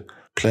skabte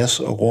plads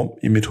og rum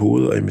i mit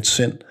hoved og i mit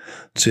sind,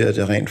 til at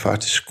jeg rent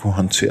faktisk kunne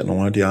håndtere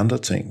nogle af de andre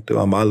ting. Det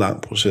var en meget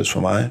lang proces for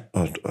mig,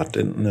 og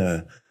den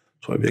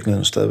tror jeg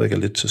virkelig stadigvæk er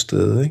lidt til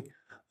stede. Ikke?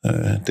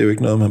 Det er jo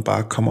ikke noget, man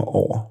bare kommer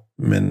over,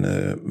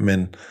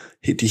 men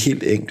de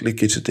helt enkle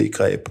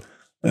GTD-greb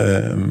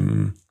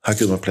har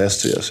givet mig plads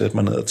til at sætte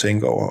mig ned og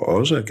tænke over, og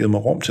også har givet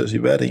mig rum til at sige,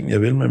 hvad er det egentlig,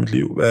 jeg vil med mit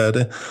liv? Hvad er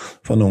det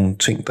for nogle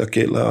ting, der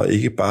gælder, og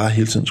ikke bare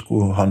hele tiden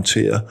skulle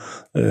håndtere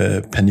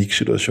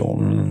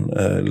paniksituationen,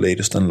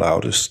 latest and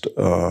loudest,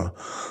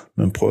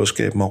 men prøve at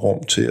skabe mig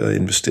rum til at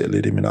investere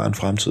lidt i min egen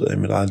fremtid og i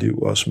mit eget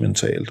liv, også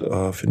mentalt,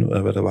 og finde ud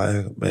af, hvad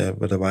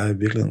der var, jeg i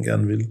virkeligheden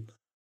gerne ville.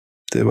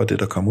 Det var det,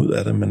 der kom ud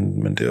af det,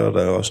 men det var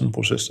der også en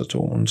proces, der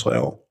tog 3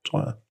 år, tror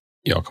jeg.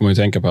 Jag kommer att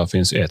tänka på att det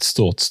finns ett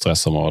stort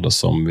stressområde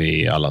som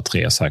vi alla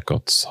 3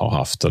 säkert har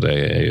haft, och det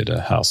är ju det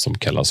här som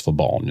kallas för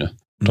barn. Ju.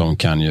 De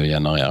kan ju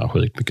generera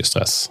sjukt mycket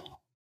stress.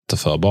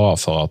 Inte bara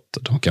för att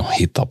de kan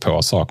hitta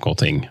på saker och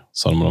ting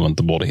som de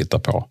inte borde hitta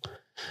på.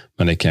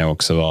 Men det kan ju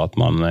också vara att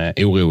man är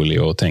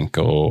orolig och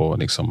tänker och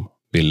liksom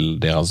vill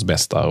deras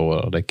bästa,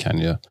 och det kan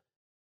ju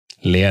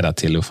leda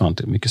till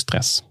ofantligt mycket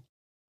stress.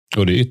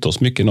 Och det är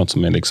ytterst mycket något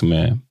som är liksom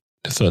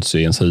det föds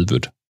i ens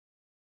huvud.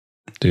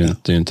 Det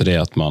är ju inte det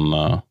att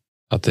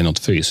det är något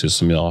fysiskt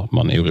som gör att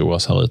man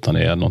oroas här, utan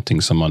det är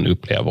någonting som man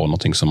upplever och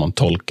någonting som man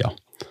tolkar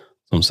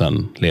som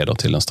sen leder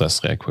till en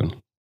stressreaktion.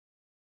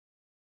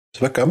 Så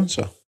hvad gør man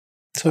så?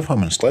 Så får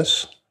man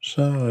stress,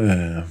 så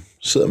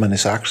sidder man i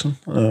saksen,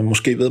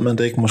 måske ved man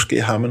det ikke,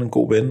 måske har man en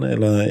god ven,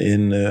 eller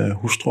en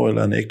hustru,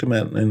 eller en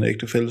ægtemand, en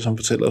ægtefælle, som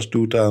fortæller os,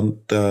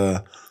 der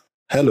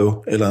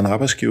hallo, eller en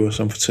arbejdsgiver,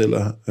 som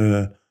fortæller,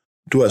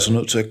 du er altså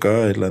nødt til at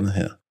gøre et eller andet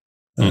her.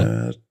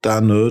 Der er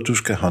noget, du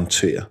skal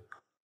håndtere.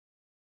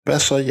 Hvad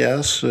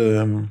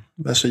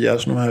så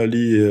jeres, nu har jeg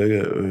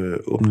lige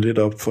åbnet lidt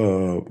op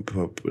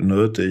for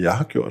noget af det, jeg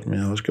har gjort, men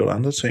jeg har også gjort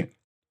andre ting.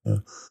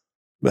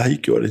 Hvad har I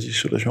gjort i de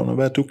situationer?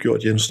 Hvad har du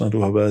gjort, Jens, når du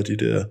har været i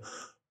de der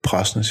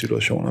pressende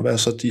situationer? Hvad er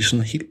så de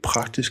sådan helt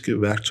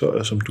praktiske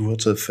værktøjer, som du har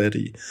taget fat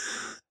i?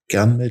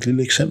 Gerne med et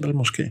lille eksempel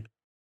måske.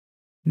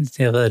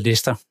 Det har været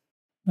lister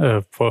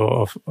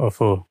på at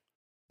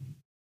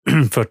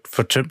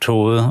få tømt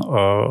hovedet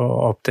og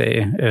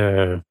opdage,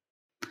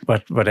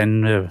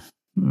 hvordan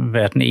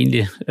verden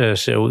egentlig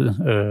ser ud.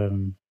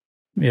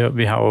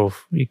 Vi har jo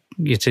i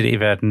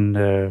GTD-verden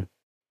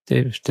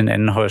den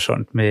anden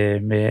horisont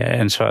med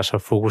ansvars-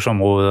 og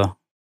fokusområder,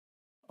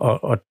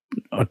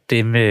 og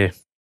det med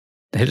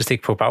helst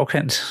ikke på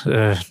bagkant,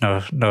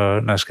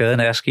 når skaden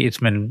er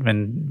sket, men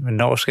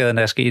når skaden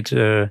er sket,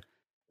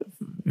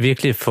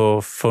 virkelig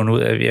få fundet ud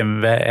af, jamen,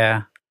 hvad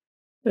er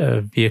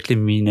virkelig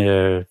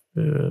mine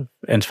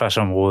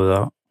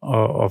ansvarsområder,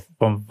 og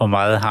hvor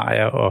meget har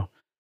jeg, og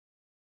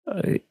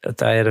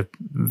der er jeg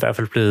i hvert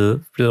fald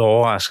blevet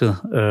overrasket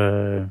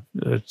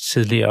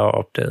tidligere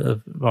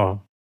opdaget,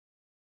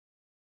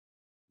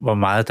 hvor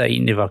meget der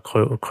egentlig var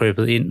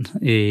krøbet ind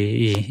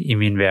i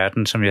min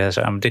verden, som jeg havde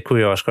sagt, men det kunne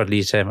jeg også godt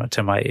lige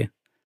tage mig af.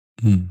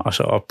 Og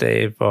så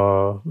opdage,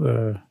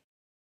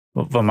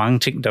 hvor mange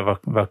ting, der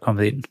var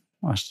kommet ind.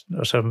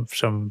 Og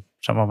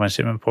så må man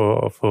simpelthen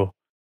prøve at få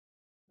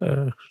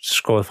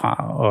skåret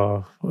fra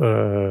og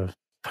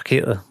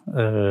parkeret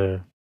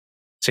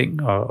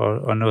ting,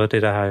 og noget af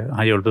det, der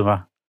har hjulpet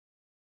mig,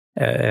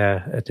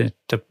 er det,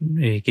 der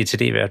i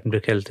GTD-verdenen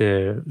bliver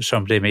kaldt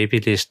som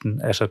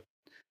maybe-listen, altså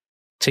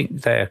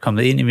ting, der er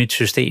kommet ind i mit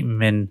system,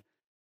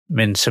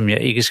 men som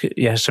jeg ikke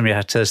skal, som jeg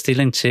har taget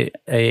stilling til,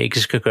 at jeg ikke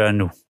skal gøre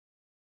nu.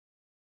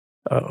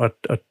 Og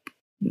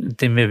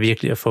det med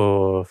virkelig at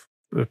få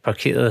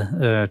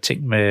parkeret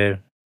ting med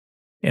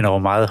en over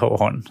meget hård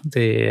hånd,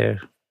 det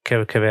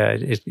kan være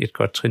et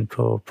godt trin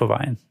på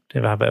vejen.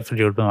 Det har i hvert fald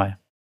hjulpet mig.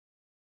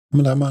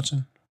 Men dig, Martin?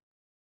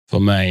 För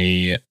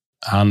mig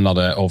handlar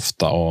det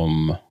ofta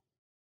om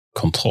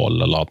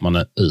kontroll, eller att man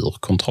är ur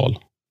kontroll.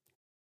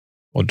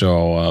 Och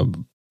då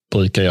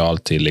brukar jag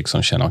alltid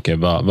liksom känna, okej,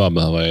 vad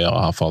behöver jag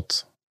göra här för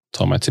att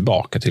ta mig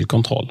tillbaka till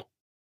kontroll?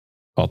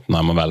 För att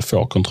när man väl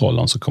får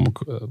kontrollen så kommer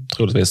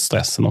troligtvis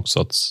stressen också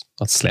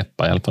att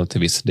släppa, i alla fall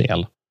till viss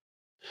del.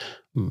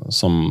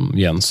 Som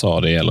Jens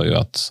sa, det gäller ju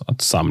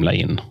att samla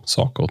in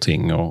saker och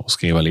ting och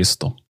skriva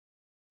listor.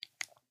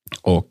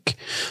 Och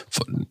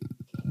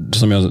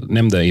som jag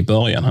nämnde i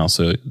början här,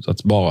 så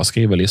att bara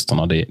skriva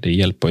listorna, det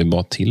hjälper ju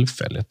bara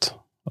tillfälligt.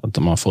 Att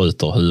man får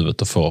ut ur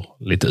huvudet och får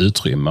lite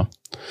utrymme.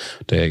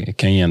 Det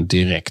kan ge en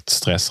direkt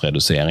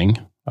stressreducering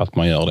att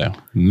man gör det.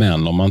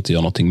 Men om man inte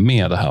gör någonting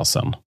med det här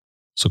sen,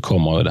 så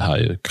kommer det här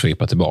ju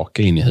krypa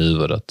tillbaka in i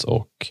huvudet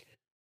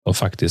och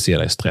faktiskt ge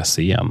dig stress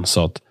igen.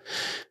 Så att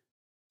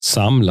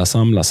samla.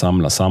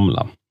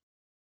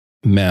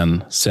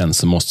 Men sen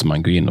så måste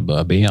man gå in och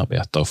börja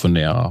bearbeta och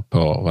fundera på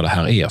vad det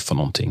här är för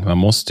någonting. Man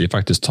måste ju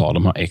faktiskt ta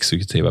de här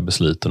exekutiva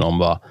besluten om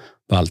vad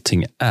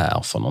allting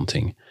är för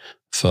någonting.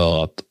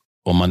 För att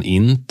om man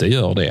inte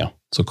gör det,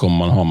 så kommer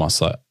man ha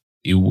massa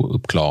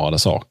ouppklarade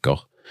saker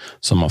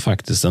som man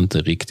faktiskt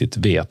inte riktigt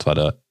vet vad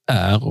det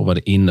är och vad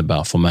det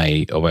innebär för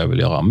mig och vad jag vill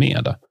göra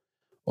med det.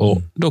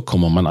 Och då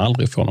kommer man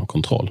aldrig få någon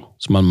kontroll.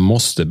 Så man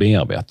måste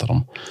bearbeta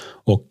dem.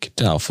 Och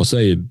därför så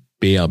är ju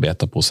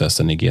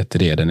bearbetarprocessen i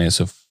GTD, den är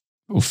så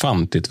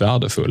ofantligt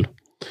värdefull.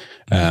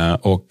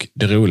 Och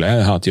det roliga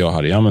är här att jag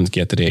hade använt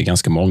GTD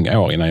ganska många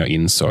år innan jag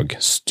insåg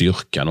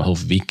styrkan och hur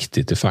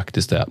viktigt det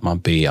faktiskt är att man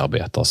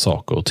bearbetar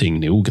saker och ting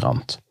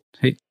noggrant.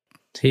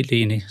 Helt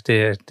enig.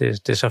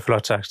 Det är så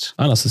flott sagt.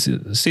 Annars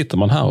sitter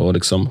man här och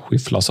liksom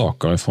skifflar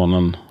saker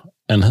från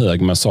en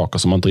hög med saker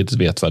som man inte riktigt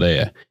vet vad det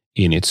är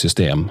in i ett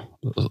system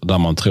där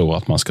man tror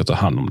att man ska ta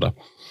hand om det.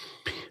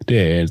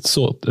 Det är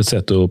ett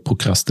sätt att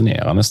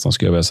prokrastinera nästan,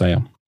 skulle jag vilja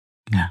säga.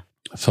 Ja.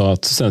 För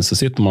att sen så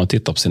sitter man och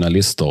tittar på sina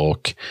listor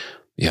och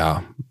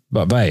ja,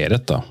 vad är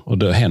detta? Och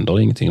det händer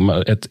ingenting.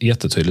 Ett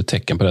jättetydligt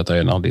tecken på detta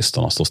är när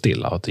listorna står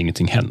stilla, att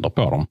ingenting händer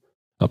på dem.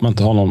 Att man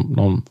inte har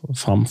någon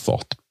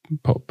framfart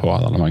på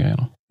alla de här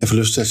grejerna. Jeg får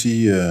lyst til at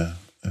sige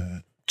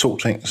to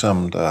ting,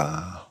 som der...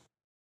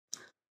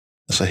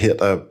 Altså her,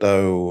 der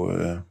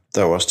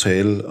er jo også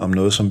tale om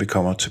noget, som vi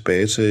kommer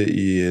tilbage til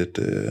i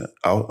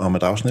om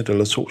et afsnit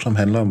eller to, som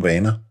handler om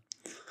vaner.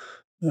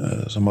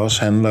 Som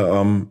også handler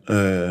om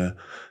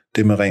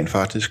det med rent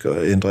faktisk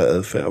at ændre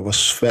adfærd, og hvor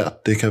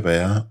svært det kan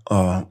være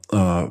at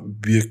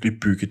virkelig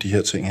bygge de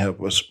her ting her,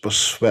 hvor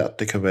svært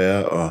det kan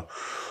være at,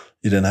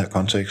 i den her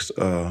kontekst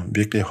at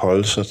virkelig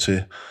holde sig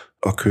til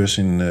at køre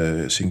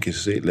sin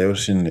GTD, lave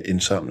sin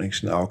indsamling,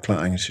 sin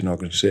afklaring, sin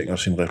organisering og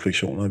sine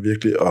refleksioner,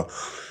 virkelig at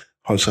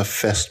holde sig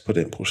fast på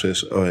den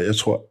proces. Og jeg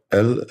tror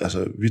alle,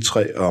 altså vi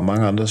tre og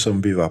mange andre,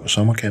 som vi var på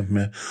sommercamp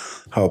med,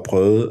 har jo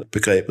prøvet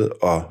begrebet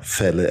at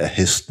falde af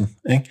hesten.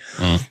 Ikke?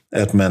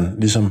 At man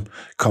ligesom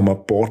kommer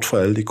bort fra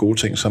alle de gode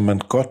ting, som man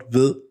godt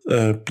ved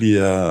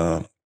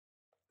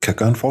kan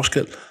gøre en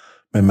forskel,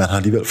 men man har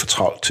alligevel for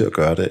travlt til at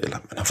gøre det, eller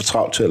man har for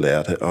travlt til at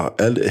lære det, og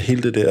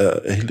hele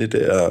det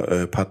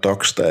der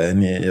paradoks, der er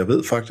inde i. Jeg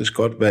ved faktisk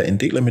godt, hvad en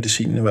del af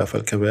medicinen i hvert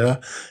fald kan være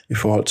i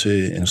forhold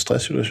til en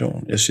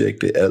stresssituation. Jeg siger ikke,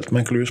 det er alt,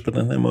 man kan løse på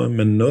den her måde,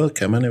 men noget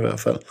kan man i hvert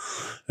fald.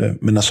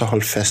 Men at så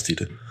holde fast i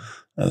det.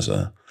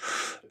 Altså,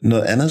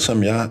 noget andet,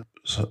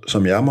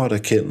 som jeg måtte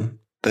erkende,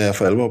 da jeg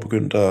for alvor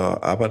begyndte at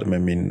arbejde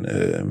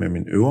med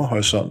min øvre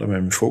horisonter,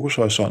 med min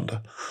fokushorisonter,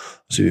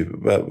 og sige,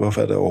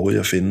 hvorfor er det overhovedet,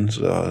 jeg findes,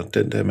 og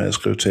den der med at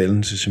skrive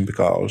talen til sin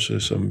begravelse,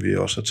 som vi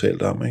også har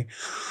talt om, ikke?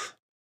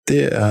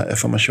 Det er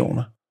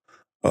affirmationer.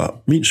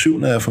 Og min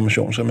 7.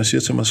 affirmation, som jeg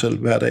siger til mig selv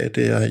hver dag,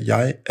 det er,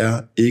 jeg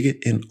er ikke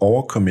en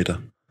overcommitter.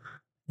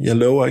 Jeg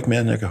lover ikke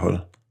mere, end jeg kan holde.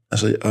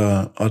 Altså,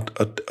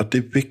 og det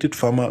er vigtigt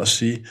for mig at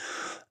sige,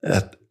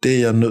 at det er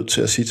jeg nødt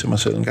til at sige til mig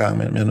selv en gang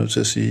imellem. Jeg er nødt til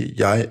at sige,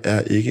 jeg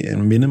er ikke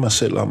minde mig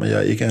selv om, at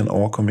jeg ikke er en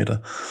overcommitter.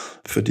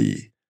 Fordi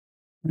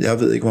jeg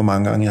ved ikke, hvor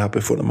mange gange jeg har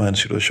befundet mig i en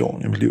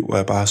situation i mit liv, hvor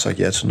jeg bare har sagt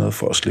ja til noget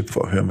for at slippe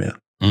for at høre mere.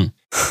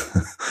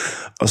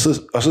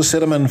 og så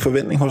sætter man en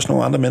forventning hos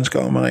nogle andre mennesker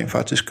om, at man rent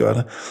faktisk gør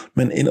det.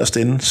 Men inderst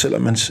inde,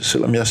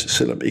 selvom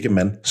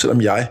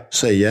jeg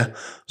sagde ja,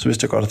 så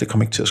vidste jeg godt, at det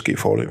kom ikke til at ske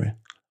foreløbig.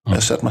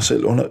 Jeg satte mig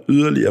selv under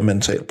yderligere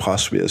mental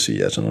pres ved at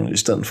sige ja til nogen, i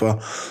stedet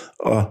for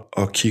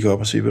at kigge op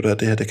og sige, ved du hvad,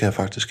 det her, det kan jeg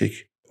faktisk ikke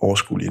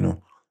overskue lige nu.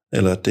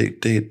 Eller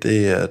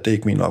det er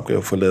ikke min opgave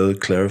at få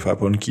lavet clarify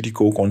på den, give de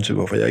gode grunde til,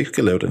 hvorfor jeg ikke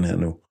skal lave den her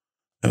nu.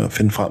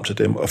 Finde frem til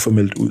dem og få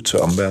meldt ud til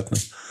omverdenen,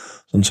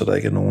 sådan så der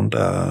ikke er nogen,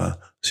 der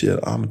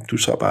siger, men du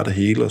tager bare det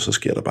hele, og så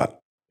sker der bare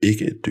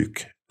ikke et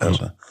dyk.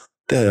 Altså,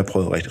 det har jeg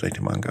prøvet rigtig,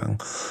 rigtig mange gange.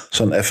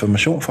 Så en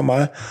affirmation for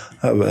mig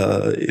har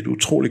været et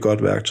utroligt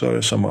godt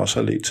værktøj, som også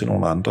har ledt til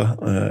nogle andre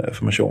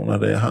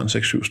affirmationer. Jeg har en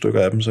 6-7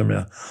 stykker af dem,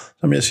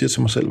 som jeg siger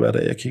til mig selv hver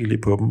dag. Jeg kigger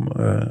lige på dem,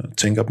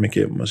 tænker dem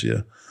igennem og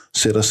siger,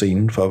 sætter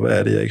scenen for, hvad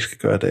er det, jeg ikke skal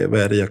gøre i dag?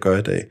 Hvad er det, jeg gør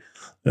i dag?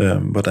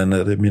 Hvordan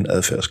er det, min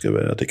adfærd skal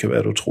være? Det kan være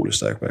et utroligt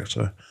stærkt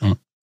værktøj.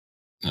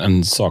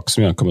 En sak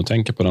som jag kommer att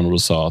tänka på när du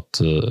sa att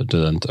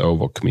du inte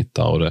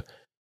overcommittar, och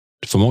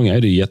för många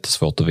är det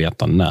jättesvårt att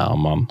veta när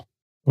man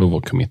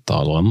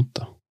overcommittar eller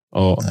inte.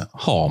 Och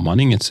har man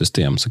inget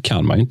system så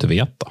kan man ju inte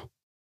veta.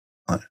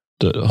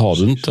 Har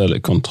du inte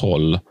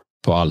kontroll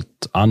på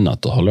allt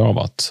annat du har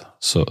lovat,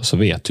 så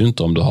vet du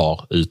inte om du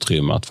har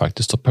utrymme att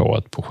faktiskt ta på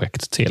ett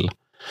projekt till.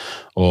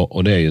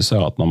 Och det är ju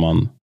så att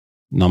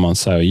när man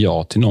säger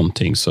ja till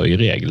någonting, så i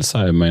regel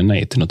säger man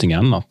nej till någonting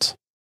annat.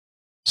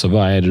 Så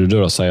vad är det du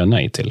då säger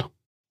nej till?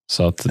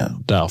 Så att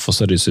därför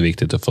så är det så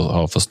viktigt att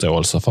ha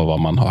förståelse för vad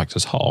man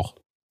faktiskt har.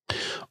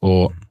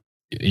 Och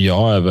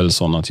jag är väl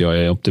sån att jag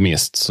är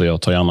optimist, så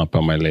jag tar gärna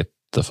på mig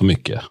lite för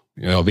mycket.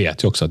 Jag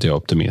vet ju också att jag är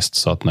optimist,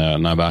 så att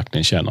när jag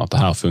verkligen känner att det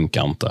här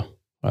funkar inte,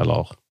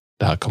 eller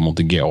det här kommer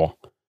inte gå,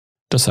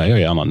 då säger jag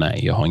gärna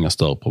nej. Jag har inga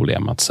större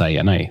problem att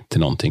säga nej till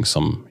någonting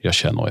som jag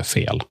känner är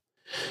fel.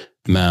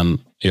 Men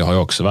jag har ju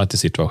också varit i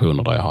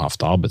situationer där jag har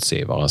haft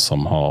arbetsgivare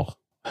som har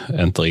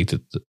inte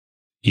riktigt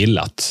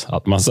gillat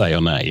att man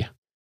säger nej,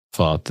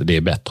 för att det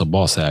är bättre att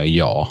bara säga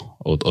ja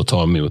och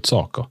ta emot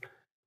saker.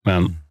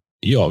 Men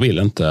jag vill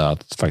inte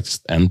att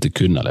faktiskt inte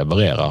kunna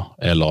leverera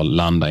eller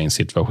landa i en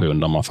situation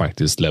där man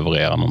faktiskt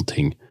levererar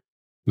någonting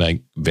med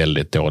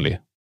väldigt dålig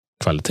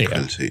kvalitet.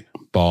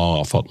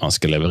 Bara för att man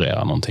ska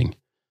leverera någonting.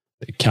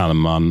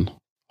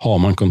 Har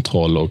man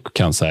kontroll och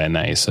kan säga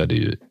nej, så är det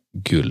ju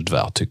guld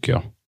värt, tycker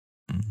jag.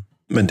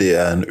 Men det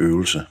er en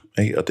øvelse,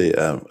 ikke? Og det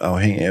er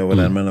afhængig af,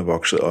 hvordan man er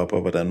vokset op,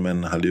 og hvordan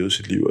man har levet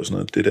sit liv og sådan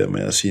noget. Det der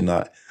med at sige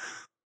nej,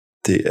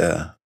 det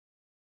er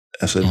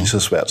altså lige så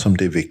svært, som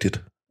det er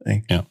vigtigt,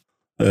 ikke? Ja.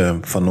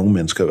 For nogle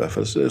mennesker i hvert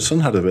fald.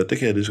 Sådan har det været, det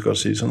kan jeg lige så godt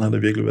sige. Sådan har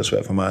det virkelig været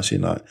svært for mig at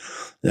sige nej.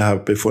 Jeg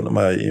har befundet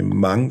mig i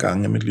mange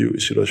gange af mit liv i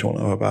situationer,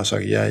 hvor jeg bare har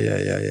sagt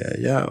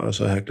ja, og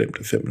så har jeg glemt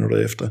det 5 minutter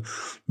efter.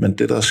 Men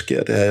det, der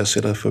sker, det er, at jeg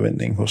sætter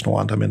forventningen hos nogle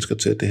andre mennesker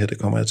til, at det her, det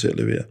kommer jeg til at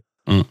levere.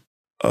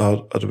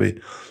 Og du ved,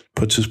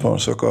 på et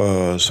tidspunkt,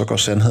 så går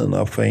sandheden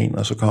op for en,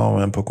 og så kommer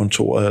man på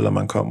kontoret, eller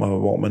man kommer,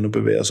 hvor man nu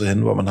bevæger sig hen,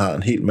 hvor man har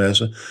en hel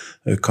masse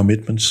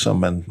commitments, som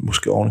man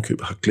måske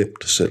ovenikøbet har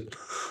glemt selv.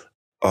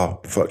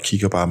 Og folk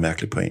kigger bare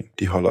mærkeligt på en.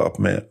 De holder op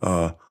med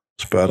at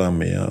spørge dig om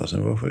mere, og så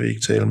hvorfor vil I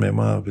ikke tale med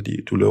mig, fordi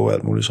du lover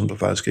alt muligt, som du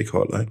faktisk ikke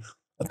holder, ikke?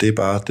 Og det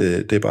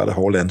er bare det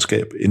hårde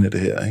landskab inde i det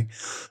her, ikke?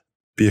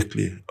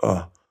 Virkelig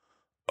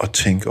at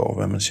tænke over,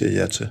 hvad man siger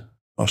ja til.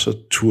 Og så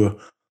turde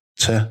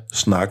tage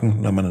snakken,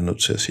 når man er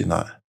nødt til at sige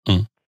nej.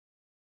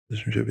 Det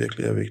synes jeg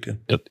virkelig är viktigt.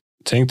 Jag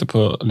tänkte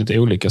på lite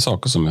olika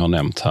saker som jag har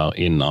nämnt här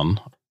innan.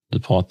 Du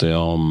pratade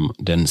om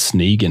den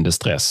smygande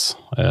stress,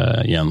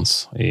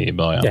 Jens, i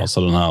början. Yeah.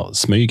 Alltså den här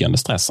smygande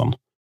stressen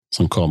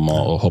som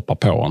kommer och hoppar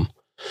på en.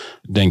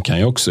 Den kan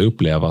ju också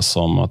upplevas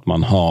som att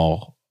man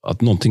har,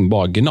 att någonting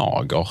bara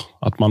gnager.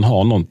 Att man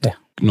har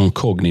någon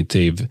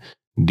kognitiv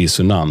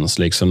dissonans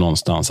liksom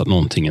någonstans, att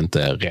någonting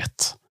inte är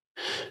rätt.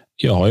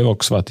 jag har ju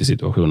också varit i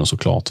situationer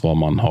såklart var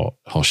man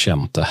har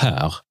känt det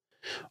här.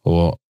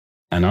 Och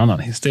en annan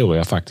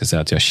historia faktiskt är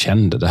att jag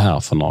kände det här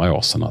för några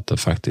år sedan, att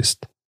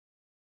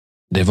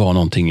det var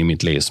någonting i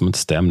mitt liv som inte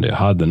stämde. Jag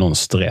hade någon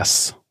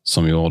stress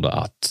som gjorde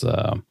att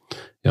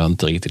jag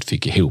inte riktigt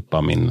fick ihop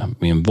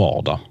min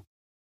vardag.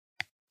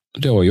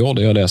 Då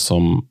gjorde jag det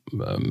som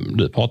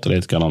du pratade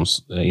lite grann om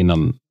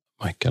innan,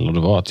 Michael, och det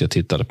var att jag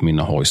tittade på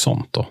mina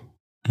horisonter.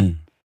 Mm.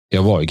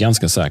 Jag var ju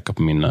ganska säker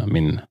på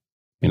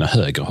mina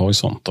högre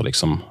horisonter,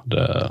 liksom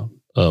det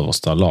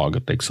översta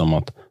laget, liksom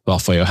att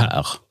varför är jag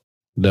här?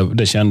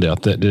 Det kände jag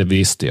att det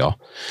visste jag.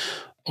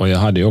 Och jag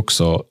hade ju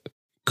också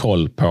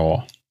koll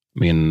på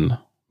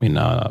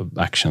mina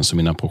actions och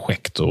mina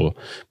projekt och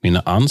mina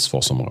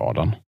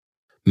ansvarsområden.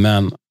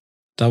 Men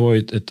det var ju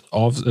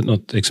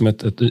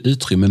ett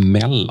utrymme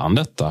mellan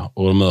detta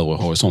och de övre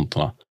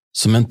horisonterna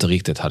som jag inte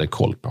riktigt hade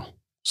koll på.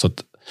 Så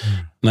att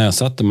när jag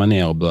satte mig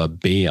ner och började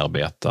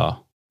bearbeta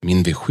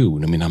min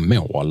vision och mina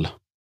mål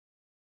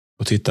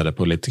och tittade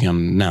på lite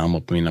grann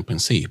närmare på mina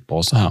principer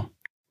och så här,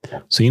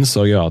 så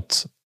insåg jag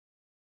att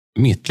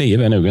mitt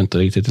liv är nog inte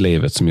riktigt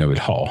livet som jag vill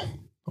ha.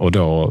 Och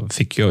då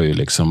fick jag ju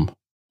liksom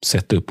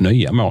sätta upp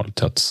nya mål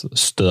till att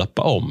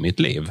stöpa om mitt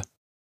liv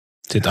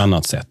till ett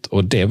annat sätt.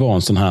 Och det var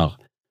en sån här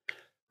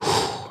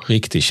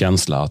riktig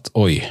känsla att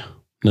oj,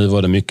 nu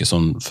var det mycket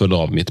som föll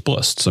av mitt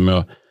bröst.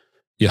 Som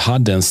jag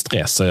hade en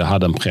stress och jag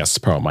hade en press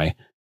på mig,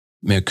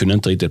 men jag kunde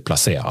inte riktigt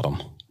placera den.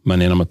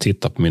 Men genom att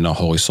titta på mina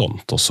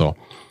horisonter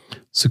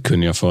så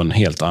kunde jag få en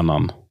helt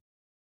annan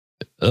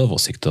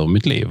översikt över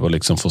mitt liv och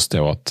liksom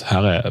förstå att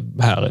här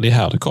är det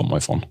här det kommer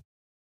ifrån.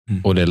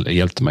 Mm. Och det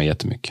hjälpte mig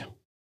jättemycket.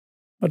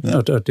 Och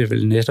det är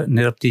väl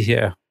netop de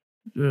her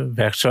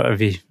værktøjer,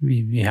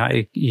 vi har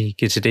i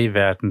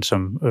GTD-verdenen,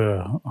 som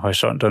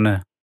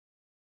horisonterne,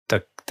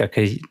 der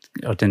kan,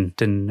 og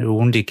den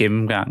ugentlige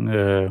gennemgang,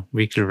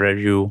 weekly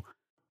review,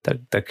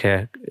 der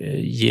kan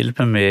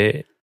hjælpe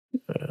med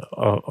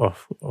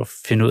at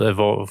finde ud af,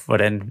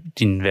 hvordan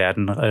din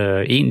verden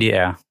egentlig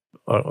er.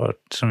 Og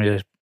som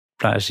jeg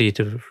plejer at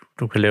sige,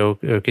 du kan lave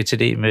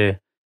GTD med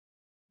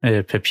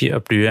papir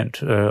og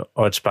blyant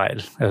og et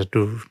spejl. Altså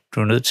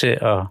du er nødt til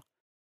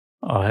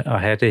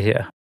at have det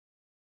her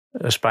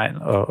spejl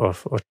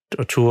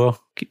og ture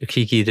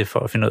kigge i det for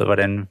at finde ud af,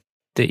 hvordan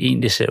det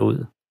egentlig ser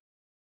ud.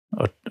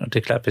 Og det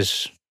er klart,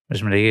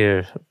 hvis man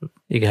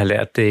ikke har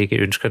lært det, ikke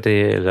ønsker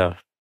det, eller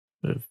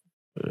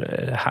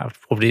har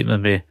problemet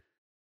med,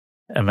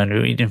 at man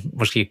jo egentlig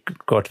måske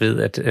godt ved,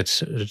 at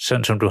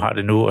sådan som du har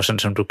det nu, og sådan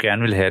som du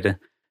gerne vil have det,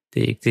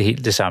 det er ikke det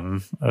helt det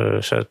samme.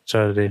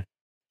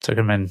 Så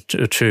kan man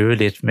tøve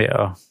lidt med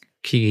at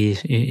kigge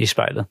i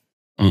spejlet.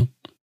 Mm.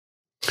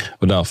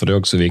 Och därför är det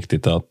också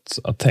viktigt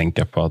att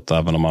tänka på att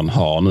även om man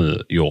har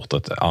nu gjort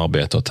ett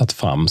arbete och tagit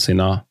fram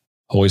sina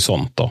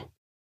horisonter,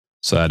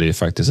 så är det ju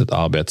faktiskt ett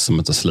arbete som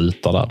inte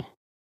slutar där.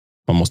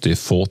 Man måste ju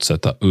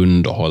fortsätta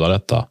underhålla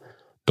detta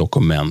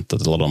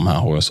dokumentet eller de här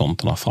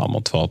horisonterna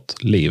framåt, för att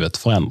livet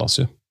förändras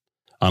ju.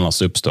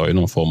 Annars uppstår ju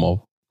någon form av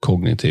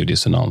kognitiv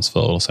dissonans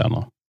förr eller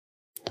senare.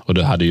 Och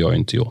det hade jag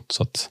inte gjort,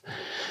 så att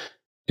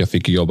jag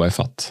fick jobba i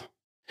fatt.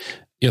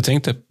 Jag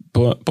tänkte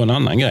på en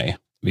annan grej.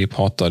 Vi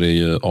pratade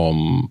ju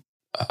om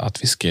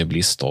att vi skrev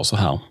listor och så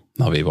här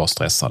när vi var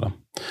stressade.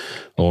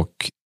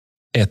 Och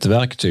ett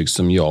verktyg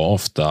som jag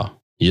ofta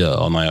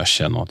gör när jag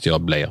känner att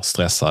jag blir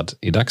stressad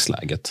i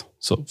dagsläget.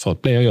 Så för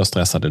att blir jag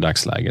stressad i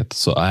dagsläget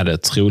så är det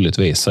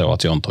troligtvis så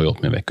att jag inte har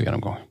gjort min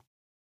veckogenomgång.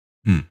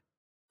 Mm.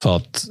 För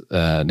att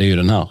det är ju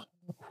den här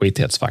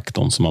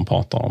skithetsfaktorn som man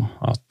pratar om.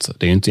 Att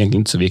det är ju egentligen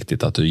inte så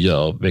viktigt att du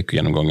gör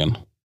veckogenomgången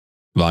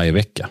varje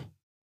vecka.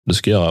 Du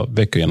ska göra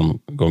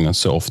veckogenomgången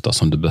så ofta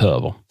som du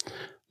behöver.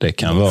 Det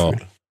kan vara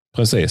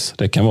precis,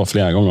 det kan vara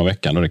flera gånger i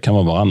veckan och det kan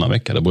vara varannan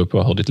vecka. Det beror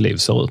på hur ditt liv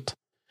ser ut.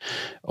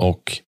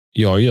 Och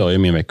jag gör ju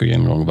min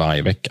veckogenomgång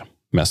varje vecka.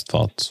 Mest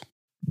för att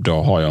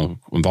då har jag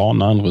en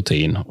vana, en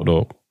rutin och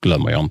då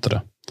glömmer jag inte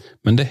det.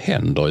 Men det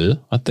händer ju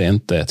att det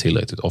inte är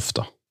tillräckligt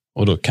ofta.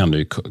 Och då kan det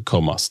ju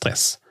komma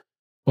stress.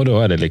 Och då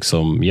är det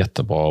liksom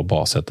jättebra att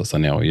bara sätta sig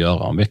ner och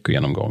göra en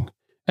veckogenomgång.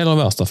 Eller i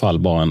värsta fall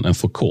bara en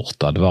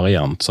förkortad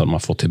variant så att man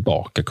får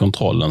tillbaka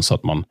kontrollen så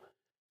att man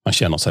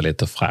känner sig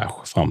lite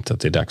fräsch fram till att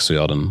det är dags att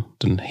göra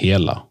den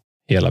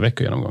hela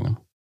veckogenomgången.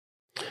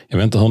 Jag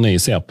vet inte hur ni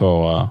ser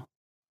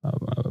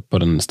på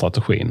den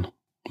strategin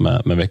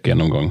med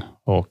veckogenomgång.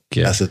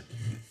 Altså,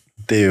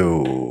 det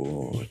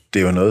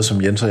er jo noget,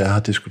 som Jens og jeg har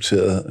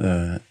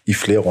diskuteret i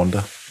flere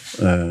runder.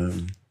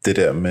 Det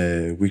der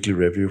med weekly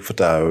review, for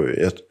der er jo,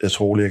 jeg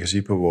tror lige, jeg kan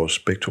sige på vores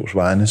begge tos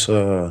vegne, så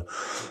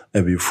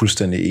er vi jo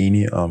fuldstændig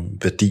enige om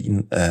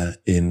værdien af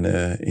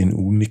en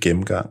ugentlig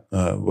gennemgang,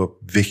 og hvor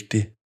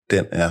vigtig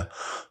den er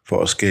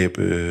for at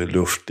skabe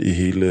luft i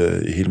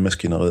hele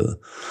maskineriet.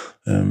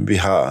 Vi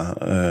har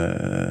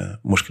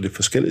måske lidt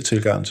forskellige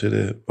tilgang til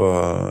det,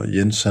 hvor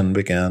Jens han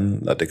vil gerne,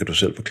 det kan du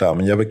selv forklare,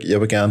 men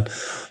jeg vil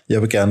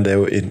gerne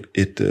lave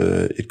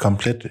et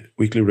komplet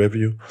weekly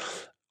review,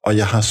 og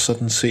jeg har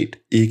sådan set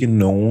ikke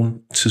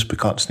nogen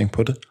tidsbegrænsning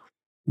på det.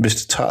 Hvis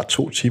det tager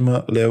 2 timer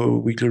at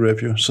lave weekly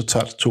review, så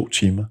tager det 2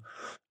 timer.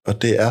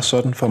 Og det er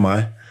sådan for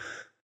mig,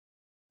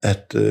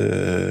 at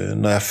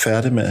når jeg er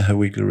færdig med at have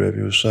weekly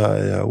reviews, så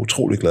er jeg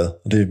utrolig glad.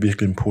 Og det er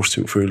virkelig en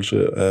positiv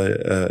følelse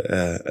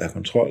af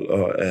kontrol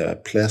og af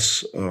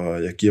plads,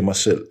 og jeg giver mig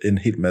selv en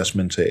helt masse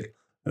mental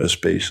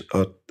space.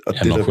 Og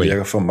det, der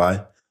virker for mig,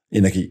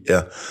 energi,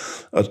 ja.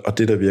 Og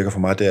det, der virker for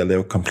mig, det er at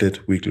lave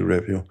komplet weekly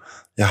review.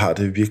 Jeg har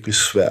det virkelig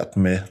svært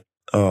med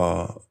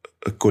at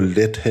gå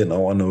let hen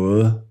over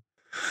noget,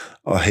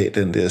 og have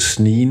den der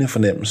snigende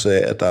fornemmelse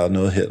af, at der er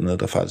noget hernede,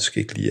 der faktisk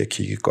ikke lige er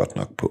kigget godt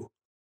nok på.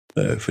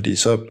 Fordi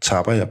så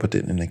tapper jeg på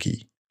den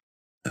energi.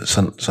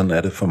 Sådan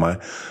er det for mig.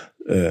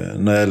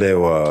 Når jeg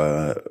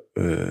laver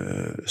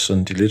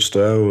sådan de lidt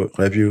større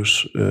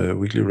reviews,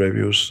 weekly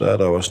reviews, så er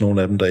der også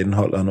nogle af dem, der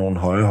indeholder nogle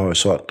høje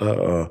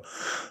horisonter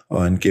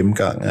og en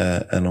gennemgang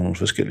af nogle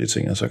forskellige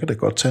ting, og så kan det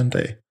godt tage en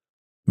dag.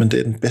 Men det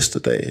er den bedste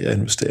dag, jeg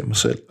investerer i mig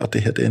selv, og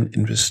det her, det er en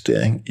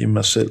investering i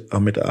mig selv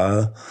og mit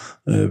eget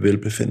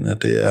velbefindende.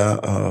 Det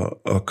er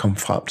at komme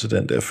frem til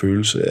den der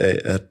følelse af,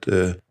 at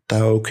der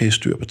er okay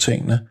styr på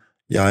tingene.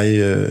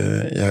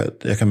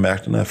 Jeg kan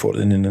mærke det, når jeg får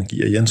den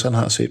energi, og Jens han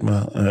har set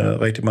mig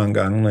rigtig mange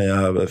gange, når jeg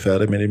har været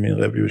færdig med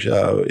mine reviews. Jeg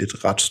har jo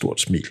et ret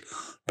stort smil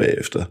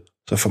bagefter.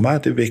 Så for mig er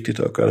det vigtigt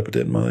at gøre det på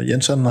den måde.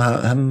 Jens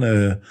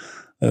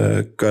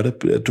gør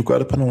det, du gør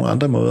det på nogle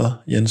andre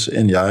måder, Jens,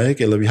 end jeg,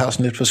 ikke? Eller vi har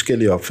sådan lidt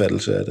forskellige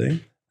opfattelser af det,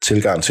 ikke?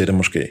 Tilgang til det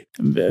måske.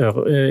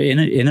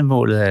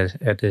 Endemålet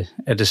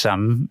er det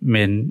samme,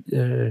 men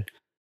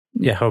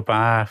jeg har jo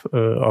bare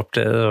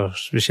opdaget og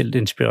specielt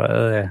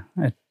inspireret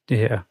af det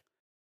her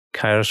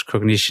Kairos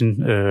Cognition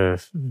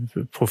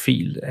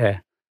profil af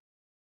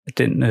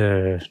den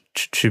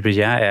type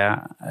jeg er,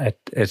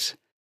 at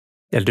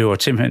jeg løber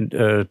simpelthen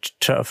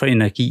tør for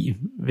energi,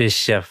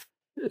 hvis jeg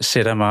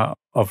sætter mig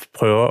og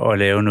prøver at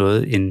lave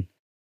noget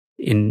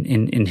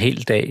en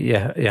hel dag.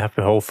 Jeg har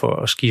behov for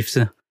at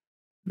skifte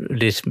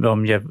lidt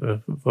om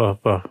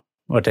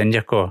hvordan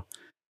jeg går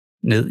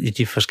ned i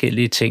de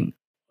forskellige ting,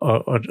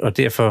 og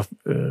derfor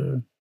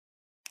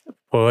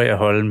prøver jeg at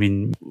holde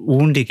min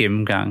ugentlige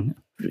gennemgang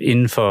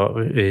inden for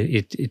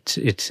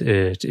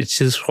et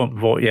tidsrum,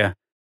 hvor jeg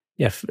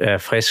er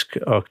frisk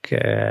og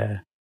kan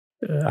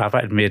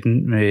arbejde med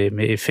den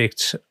med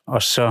effekt,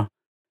 og så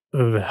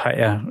har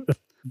jeg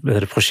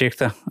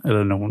projekter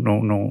eller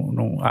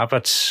nogle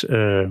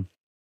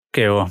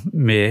arbejdsgaver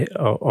med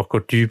at gå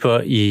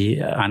dybere i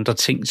andre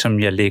ting, som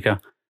jeg lægger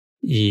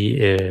i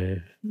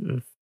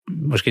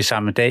måske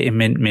samme dag,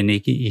 men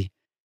ikke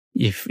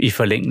i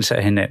forlængelse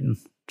af hinanden.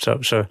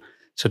 Så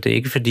det er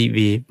ikke fordi,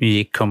 vi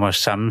ikke kommer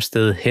samme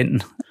sted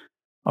hen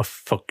og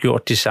får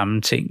gjort de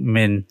samme ting,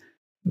 men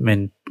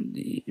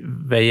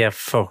hvad jeg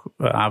får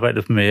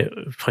arbejdet med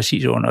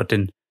præcis under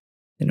den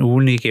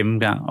ugenlige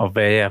gennemgang, og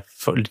hvad jeg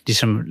får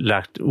ligesom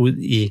lagt ud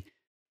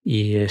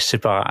i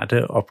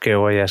separate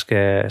opgaver, jeg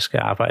skal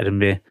arbejde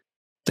med,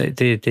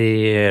 det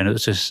er jeg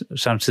nødt til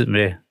samtidig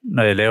med,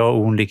 når jeg laver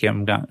ugenlig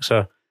gennemgang,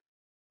 så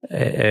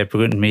er jeg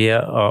begyndt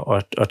mere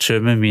at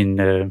tømme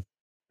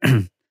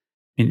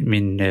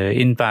min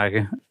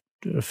indbakke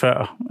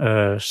før,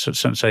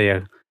 så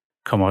jeg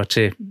kommer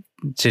til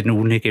den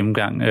ugenlige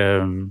gennemgang,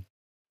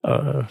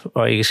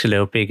 og ikke skal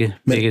lave begge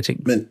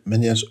ting.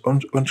 Men Jens,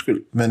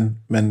 undskyld,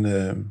 men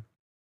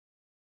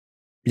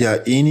jeg er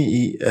enig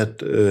i,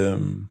 at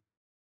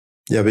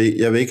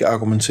jeg vil ikke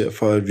argumentere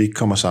for, at vi ikke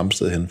kommer samme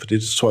sted hen, for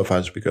det tror jeg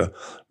faktisk, vi gør.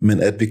 Men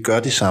at vi gør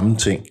de samme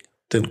ting,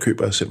 den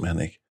køber jeg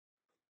simpelthen ikke.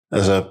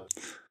 Altså,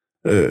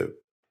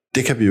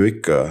 det kan vi jo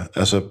ikke gøre.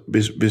 Altså,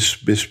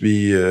 hvis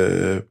vi...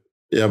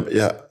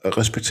 Jeg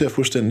respekterer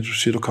fuldstændig, du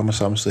siger, du kommer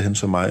samme sted hen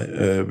som mig,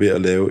 ved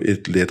at lave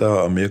et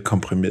lettere og mere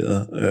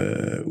komprimeret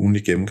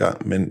ugenlig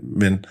gennemgang,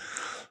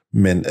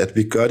 men at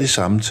vi gør de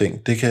samme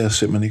ting, det kan jeg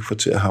simpelthen ikke få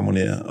til at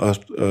harmonere, og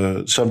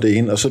som det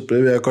ene, og så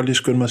vil jeg godt lige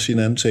skynde mig at sige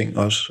en anden ting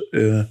også,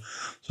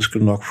 så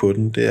skal du nok få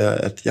den, det er,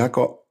 at jeg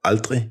går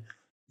aldrig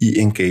i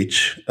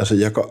engage, altså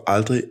jeg går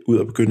aldrig ud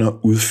og begynder at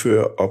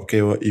udføre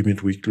opgaver i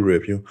mit weekly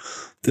review.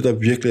 Det, der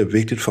virkelig er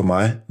vigtigt for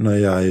mig, når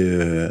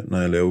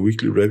jeg laver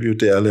weekly review,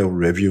 det er at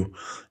lave review.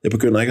 Jeg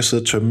begynder ikke at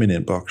sidde og tømme min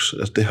inbox.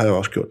 Altså, det har jeg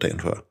også gjort dagen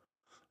før.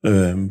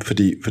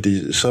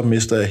 Fordi så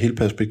mister jeg hele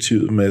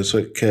perspektivet med,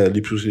 så kan jeg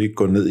lige pludselig ikke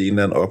gå ned i en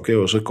eller anden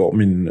opgave, og så går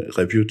min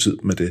review-tid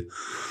med det.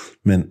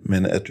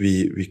 Men at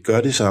vi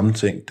gør de samme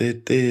ting,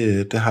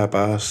 det har jeg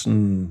bare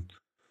sådan...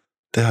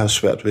 Det har jeg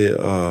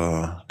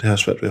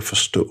svært ved at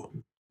forstå.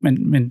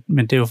 Men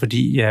det er jo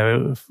fordi,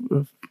 jeg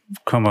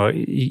kommer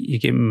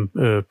igennem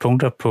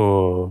punkter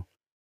på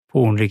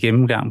ugentlig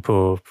gennemgang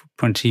på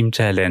en time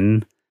til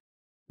halvanden.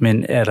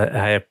 Men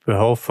har jeg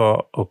behov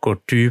for at gå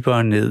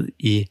dybere ned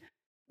i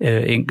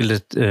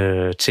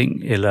enkelte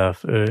ting eller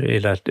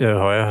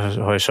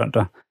højere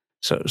horisonter,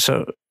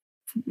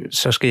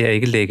 så skal jeg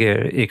ikke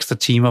lægge ekstra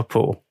timer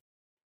på,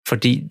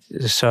 fordi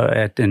så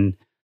er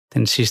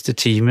den sidste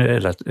time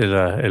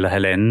eller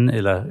halvanden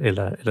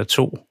eller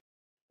to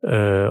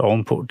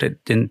ovenpå, der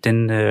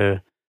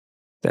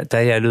er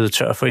jeg løbet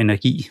tør for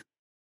energi,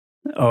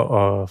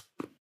 og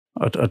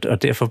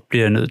derfor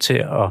bliver jeg nødt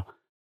til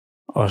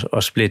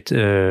at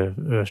splitte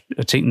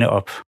tingene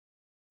op.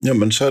 Ja,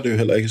 men så er det jo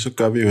heller ikke, så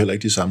gør vi jo heller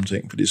ikke de samme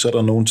ting, fordi så er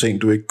der nogle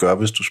ting, du ikke gør,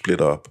 hvis du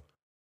splitter op.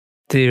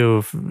 Det er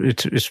jo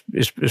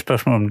et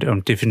spørgsmål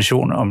om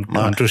definition,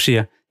 om du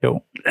siger,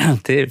 jo,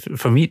 det er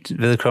for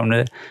mit vedkommende,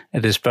 at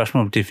det er et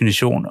spørgsmål om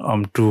definition,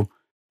 om du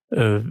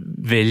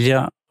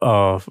vælger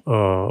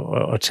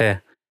at tage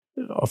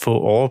og få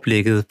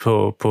overblikket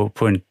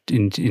på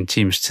en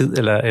times tid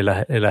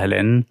eller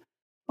halvanden,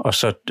 og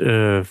så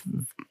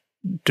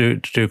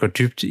dykker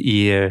dybt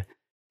i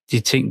de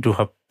ting, du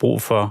har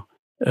brug for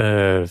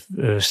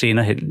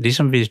senere hen.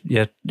 Ligesom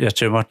jeg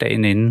tømmer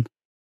dagen inden,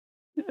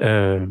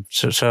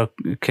 så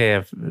kan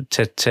jeg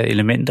tage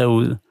elementer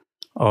ud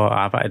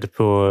og arbejde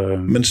på...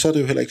 Men så er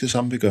det jo heller ikke det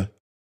samme, vi gør.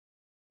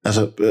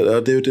 Altså,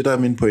 og det er jo det, der er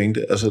min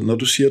pointe. Altså, når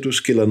du siger, at du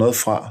skiller noget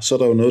fra, så er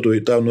der jo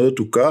noget,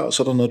 du gør, og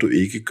så er der noget, du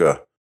ikke gør.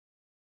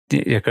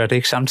 Jeg gør det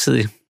ikke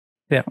samtidig.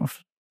 Ja.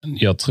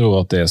 Jag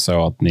tror att det är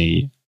så att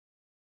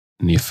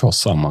ni får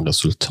samma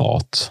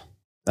resultat,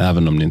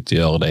 även om ni inte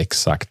gör det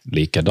exakt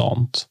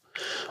likadant.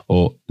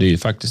 Och det är ju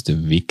faktiskt det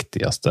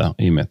viktigaste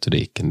i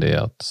metodiken, det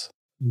är att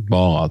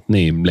bara att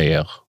ni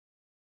blir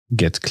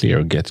get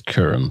clear, get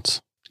current.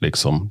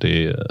 Liksom,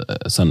 det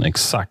är sen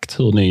exakt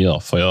hur ni gör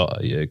för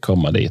att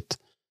komma dit.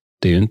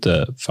 Det är ju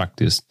inte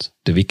faktiskt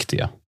det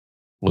viktiga.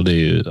 Och det är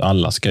ju,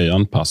 alla ska ju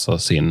anpassa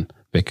sin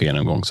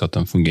veckogenomgång så att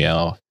den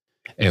fungerar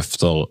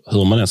efter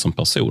hur man är som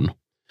person.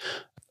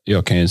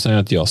 Jag kan ju säga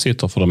att jag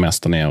sitter för det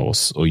mesta ner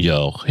och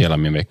gör hela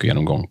min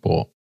veckogenomgång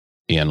på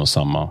en och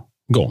samma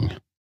gång.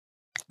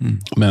 Mm.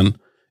 Men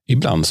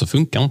ibland så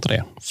funkar inte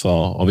det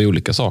av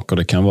olika saker.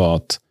 Det kan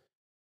vara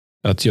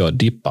att jag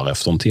dippar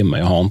efter en timme.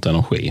 Jag har inte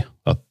energi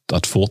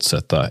att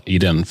fortsätta i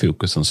den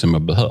fokusen som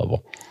jag behöver.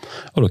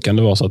 Och då kan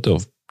det vara så att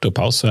då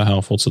pausar jag här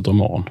och fortsätter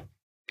imorgon.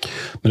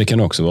 Men det kan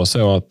också vara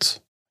så att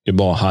jag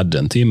bara hade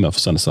en timme, för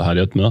sen så hade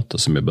jag ett möte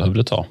som jag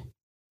behövde ta.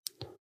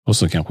 Och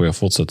så kanske jag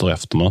fortsätter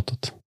efter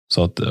mötet.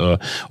 Så att,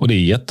 och det är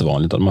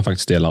jättevanligt att man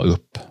faktiskt delar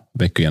upp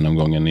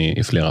veckogenomgången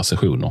i flera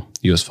sessioner.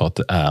 Just för att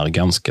det är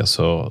ganska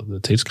så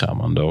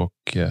tidskrävande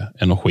och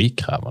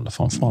energikrävande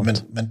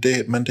framförallt.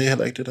 Men det är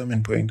heller ikke det, der er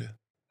min pointe.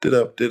 Det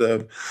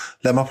der,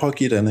 lad mig prøve at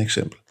give et andet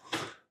eksempel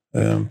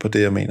på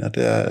det, jeg mener.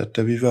 Det er,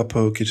 da vi var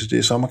på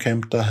GTD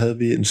Sommercamp, der havde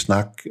vi en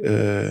snak.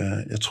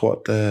 Jeg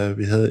tror, da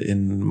vi havde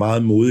en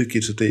meget modig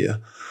GTD'er,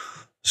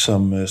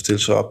 som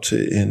stillede sig op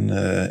til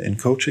en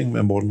coaching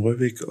med Morten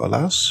Røvik og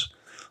Lars,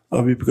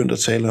 og vi begyndte at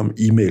tale om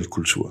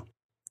e-mail-kultur.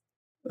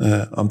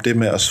 Om det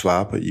med at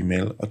svare på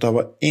e-mail. Og der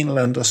var en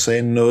eller anden, der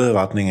sagde noget i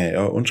retning af,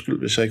 og undskyld,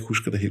 hvis jeg ikke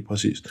husker det helt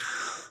præcist,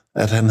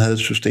 at han havde et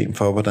system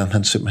for, hvordan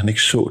han simpelthen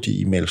ikke så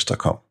de e-mails, der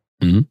kom.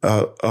 Mm.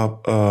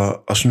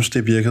 Og synes,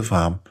 det virkede for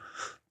ham.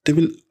 Det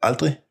vil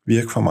aldrig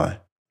virke for mig.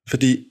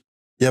 Fordi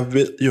jeg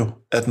ved jo,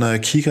 at når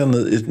jeg kigger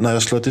ned, når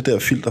jeg slår det der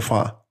filter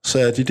fra, så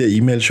er de der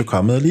e-mails jo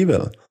kommet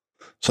alligevel.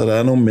 Så der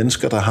er nogle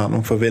mennesker, der har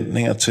nogle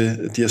forventninger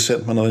til, de har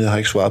sendt mig noget, jeg har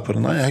ikke svaret på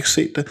det. Nej, jeg har ikke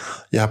set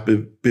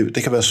det.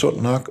 Det kan være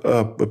sundt nok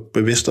og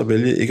bevidst at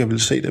vælge ikke at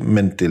ville se det,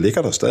 men det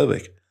ligger der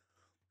stadigvæk.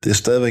 Det er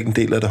stadigvæk en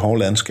del af det hårde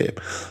landskab.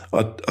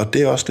 Og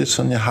det er også lidt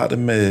sådan, jeg har det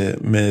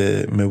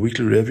med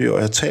Weekly Review,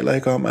 og jeg taler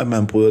ikke om, at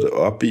man bryder det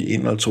op i 1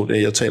 eller 2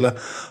 dage. Jeg taler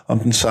om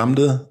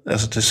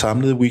det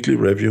samlede Weekly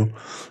Review.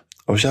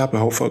 Og hvis jeg har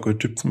behov for at gå i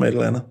dybden med et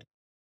eller andet,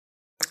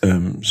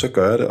 så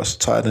gør jeg det, og så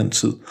tager jeg den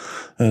tid.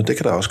 Det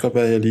kan da også godt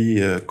være, at jeg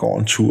lige går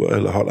en tur,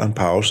 eller holder en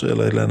pause,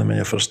 eller et eller andet, men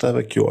jeg får det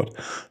stadigvæk gjort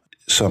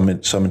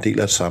som en del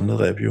af et samlet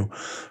review.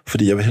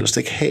 Fordi jeg vil helst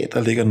ikke have,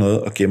 der ligger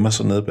noget og gemmer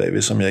sig nede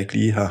bagved, som jeg ikke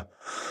lige har,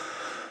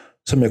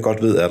 som jeg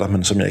godt ved er der,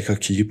 men som jeg ikke har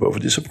kigget på.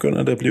 Fordi så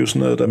begynder det at blive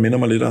sådan noget, der minder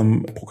mig lidt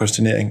om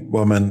prokrastinering,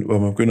 hvor man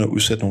begynder at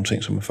udsætte nogle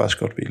ting, som man faktisk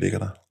godt ved ligger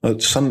der.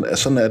 Og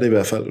sådan er det i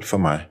hvert fald for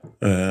mig.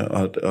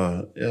 Og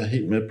jeg er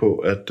helt med på,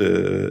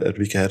 at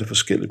vi kan have det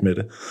forskelligt med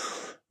det.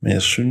 Men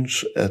jeg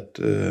synes, at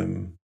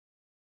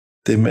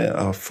det med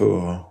at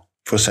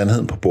få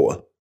sandheden på bordet,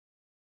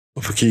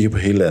 og få kigget på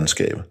hele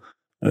landskabet,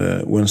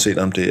 uanset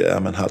om det er,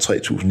 at man har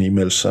 3.000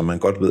 e-mails, som man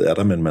godt ved er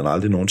der, men man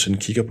aldrig nogensinde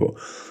kigger på,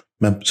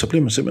 så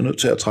bliver man simpelthen nødt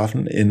til at træffe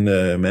en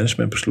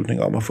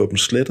managementbeslutning om at få dem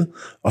slettet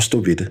og stå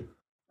ved det.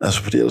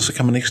 Altså fordi ellers så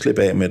kan man ikke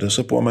slippe af med det.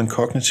 Så bruger man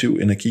kognitiv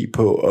energi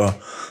på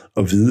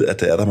at vide, at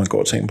det er der, man går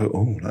og tænker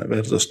på, nej, hvad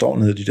er det, der står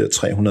nede i de der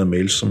 300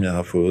 mails, som jeg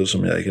har fået,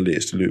 som jeg ikke har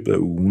læst i løbet af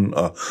ugen,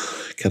 og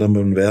kan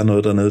der være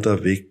noget dernede, der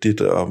er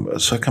vigtigt,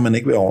 og så kan man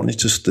ikke være ordentligt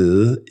til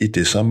stede i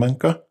det, som man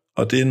gør.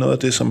 Og det er noget af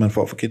det, som man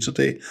får fra GTD.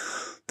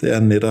 Det er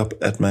netop,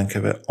 at man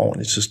kan være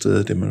ordentligt til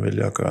stede i det, man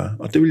vælger at gøre.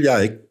 Og det ville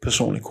jeg ikke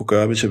personligt kunne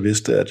gøre, hvis jeg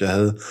vidste, at jeg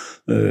havde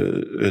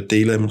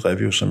dele af mit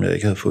review, som jeg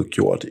ikke havde fået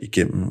gjort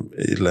igennem en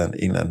eller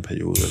anden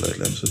periode. Eller et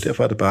eller andet. Så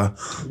derfor er det bare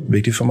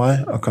vigtigt for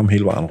mig at komme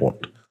hele vejen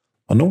rundt.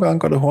 Og nogle gange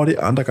går det hurtigt,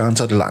 andre gange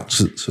tager det lang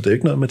tid. Så det er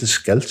ikke noget med, at det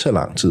skal tage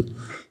lang tid.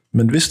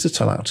 Men hvis det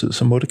tager lang tid,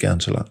 så må det gerne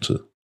tage lang tid.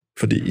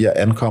 Fordi jeg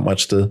ankommer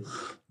et sted,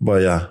 hvor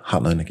jeg har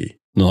noget energi.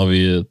 Nu har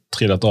vi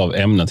trillat av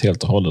ämnet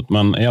helt och hållet,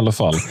 men i alla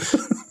fall...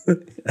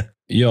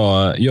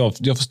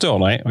 Jag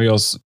förstår dig, och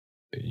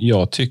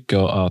jag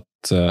tycker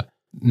att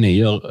ni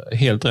gör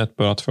helt rätt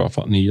båda två,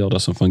 för att ni gör det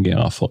som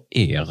fungerar för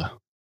er.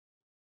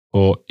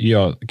 Och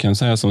jag kan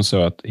säga som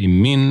så att i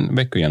min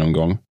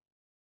veckogenomgång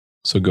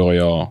så går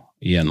jag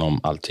igenom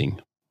allting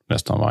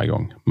nästan varje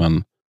gång.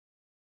 Men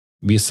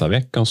vissa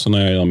veckor så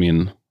när jag gör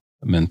min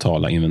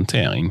mentala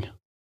inventering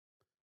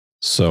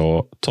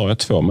så tar jag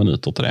 2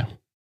 minuter till det.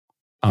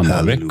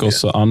 Andra veckor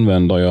så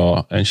använder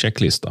jag en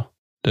checklista.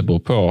 Det beror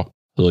på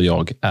hur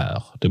jag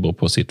är. Det beror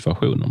på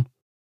situationen.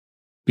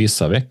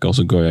 Vissa veckor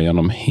så går jag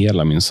igenom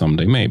hela min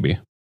Someday Maybe.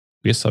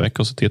 Vissa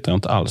veckor så tittar jag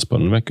inte alls på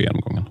den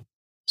veckogenomgången.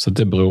 Så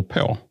det beror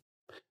på.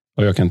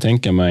 Och jag kan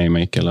tänka mig,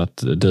 Mikael, att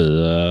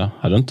du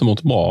hade inte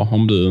mått bra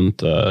om du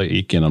inte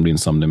gick igenom din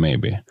Someday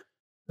Maybe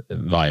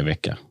varje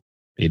vecka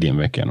i din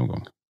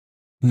veckogenomgång.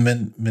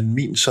 Men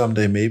min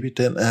Someday Maybe,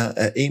 den er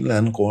af en eller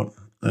anden grund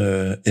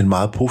en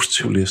meget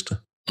positiv liste.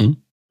 Mm.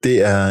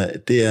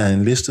 Det er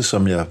en liste,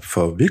 som jeg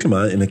får virkelig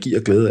meget energi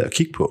og glæde af at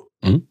kigge på.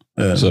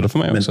 Så er det for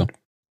mig også.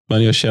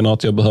 Men jeg känner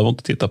att jag behöver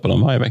inte titta på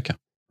den varje vecka.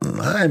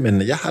 Nej,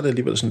 men jeg har det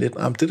alligevel sådan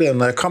lidt, det der,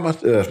 når jeg kommer,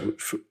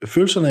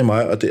 følelserne i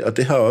mig, og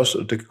det har også,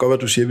 det kan godt være,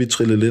 du siger, at vi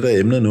triller lidt af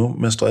emnet nu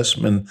med stress,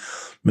 men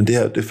det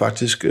her, det er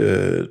faktisk,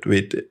 du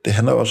ved, det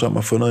handler også om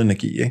at få noget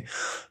energi, ikke?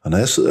 Og når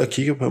jeg sidder og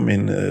kigger på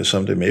min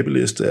Someday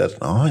Maybe-liste, at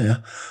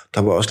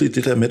der var også lige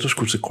det der med, at du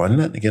skulle til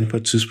Grønland igen på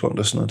et tidspunkt,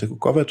 og sådan noget. Det kunne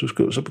godt være, at du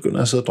skulle, så begynder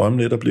jeg at sidde og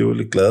drømme lidt, og blive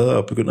lidt glad,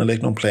 og begynder at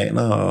lægge nogle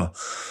planer, og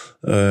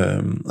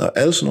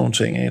alle sådan nogle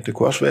ting, ikke? Det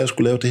kunne også være, at jeg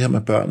skulle lave det her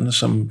med børnene,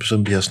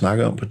 som vi har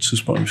snakket om på et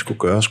tidspunkt, vi skulle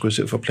gøre, skulle jeg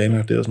selv få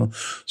planlagt det og sådan noget.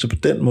 Så på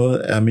den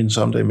måde er min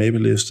Someday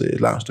Maybe-liste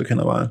et langt stykke hen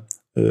ad vejen.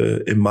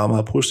 En meget,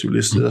 meget positiv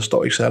liste. Der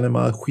står ikke særlig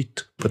meget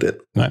skit på den.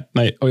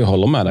 Nej, och jag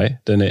håller med dig.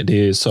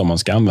 Det är så man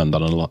ska använda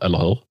den, eller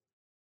hur?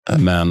 Ja.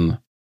 Men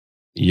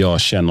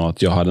jag känner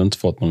att jag hade inte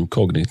fått någon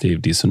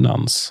kognitiv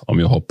dissonans om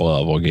jag hoppar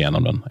över och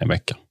igenom den en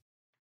vecka.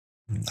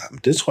 Nej, men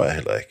det tror jeg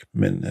heller ikke.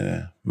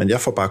 Men jeg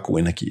får bare god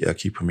energi af at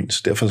kigge på min.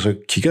 Så derfor så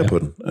kigger jeg på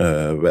den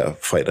hver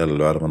fredag eller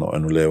lørdag, hvornår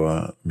jeg nu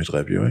laver mit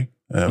review.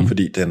 Ikke?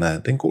 Fordi det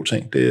er en god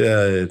ting. Det er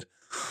et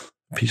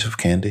piece of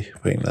candy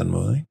på en eller anden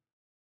måde. Ikke?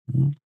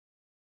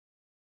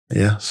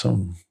 Ja,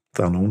 som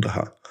der er nogen, der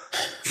har.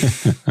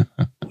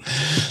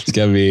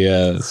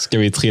 Ska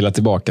vi trilla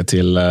tillbaka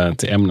till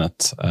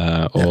ämnet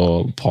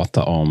och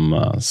prata om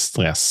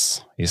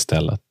stress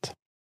istället?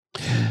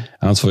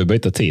 Annars får vi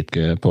byta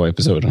tid på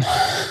episoden.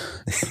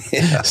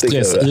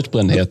 Stress,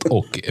 utbrändhet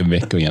och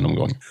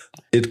veckogenomgång.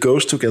 It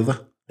goes together,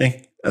 ikke?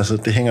 Altså,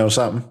 det hænger jo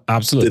sammen.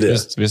 Absolut,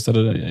 visst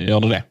gör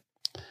det.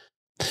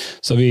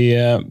 Så vi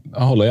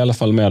håller i alla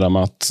fall med om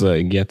att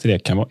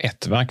GTD kan vara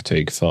ett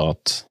verktyg för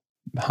att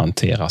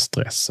hantera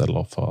stress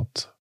eller för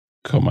att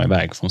komma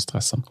iväg från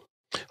stressen.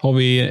 Har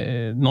vi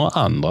några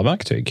andra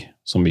verktyg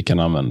som vi kan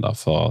använda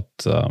för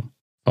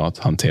att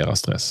hantera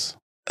stress?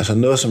 Altså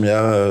noget,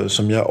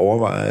 som jeg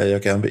overvejer, at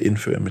jeg gerne vil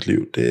indføre i mit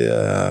liv, det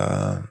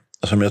er,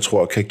 som jeg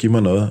tror kan give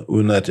mig noget,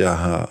 uden at jeg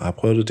har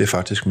prøvet det, det er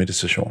faktisk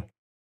meditation.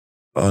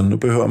 Og nu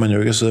behøver man jo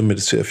ikke at sidde og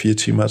meditere 4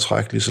 timer og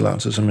trække lige så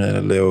lang tid, som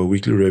jeg laver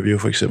weekly review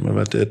for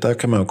eksempel. Der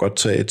kan man jo godt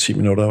tage 10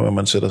 minutter, hvor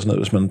man sætter sig ned,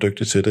 hvis man er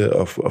dygtig til det,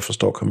 og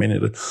forstår at komme ind i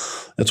det.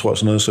 Jeg tror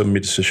sådan noget som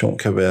meditation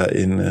kan være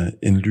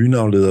en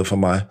lynafleder for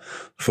mig,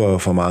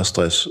 for meget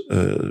stress,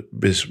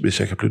 hvis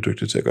jeg kan blive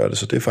dygtig til at gøre det.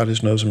 Så det er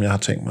faktisk noget, som jeg har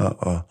tænkt mig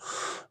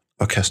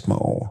at kaste mig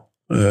over.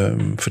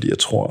 Fordi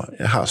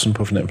jeg har sådan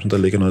på fornemmelsen, der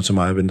ligger noget til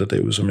mig og venter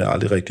derude, som jeg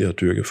aldrig rigtig har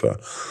dyrket før.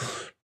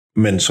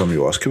 Men som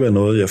jo også kan være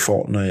noget, jeg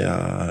får, når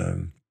jeg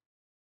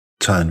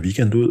tager en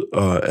weekend ud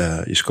og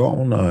er i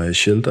skoven og er i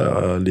shelter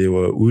og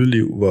lever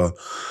udeliv,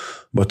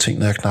 hvor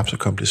tingene er knap så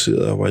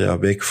komplicerede, og hvor jeg er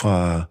væk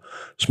fra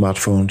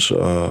smartphones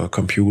og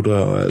computer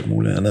og alt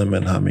muligt andet,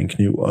 men har min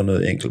kniv og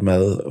noget enkelt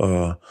mad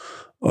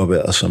og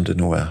vejret, som det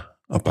nu er,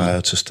 og bare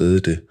er til stede i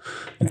det.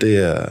 Og det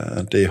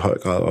er i høj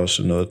grad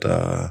også noget,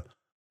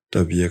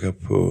 der virker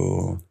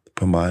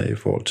på mig i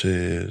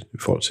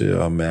forhold til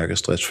at mærke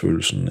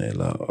stressfølelsen,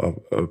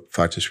 og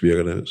faktisk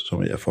virker det,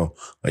 som jeg får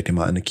rigtig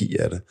meget energi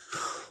af det.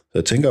 Så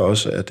jeg tænker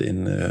også, at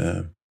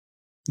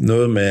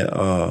noget med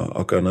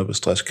at gøre noget ved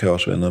stress, kan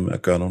også være noget med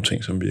at gøre nogle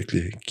ting, som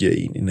virkelig giver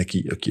en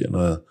energi, og giver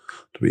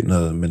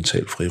noget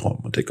mentalt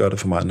frirum. Og det gør det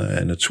for mig, når jeg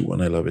er i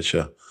naturen, eller hvis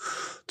jeg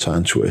tager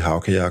en tur i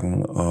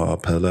havkajakken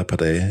og padler et par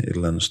dage et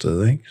eller andet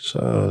sted. Ikke?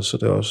 Så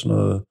det er også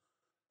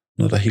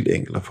noget, der er helt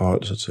enkelt at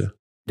forholde sig til.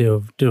 Det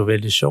er jo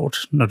vældig sjovt,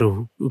 når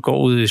du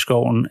går ud i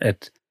skoven,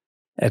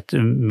 at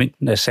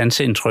mængden af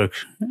sanseindtryk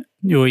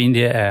jo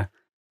egentlig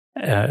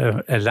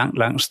er langt,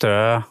 langt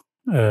større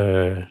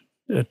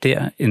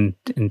der,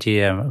 end de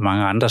er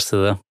mange andre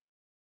steder.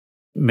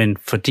 Men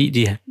fordi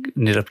de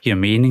netop giver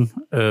mening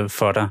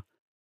for dig,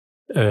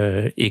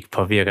 ikke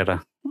påvirker dig,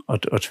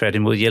 og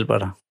tværtimod hjælper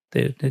dig.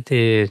 Det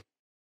er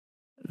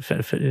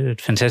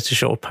et fantastisk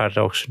sjovt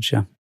paradoks, synes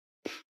jeg.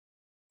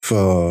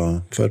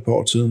 For et par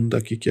år siden, der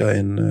gik jeg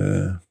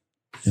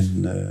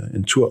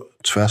en tur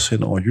tværs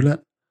hen over Jylland.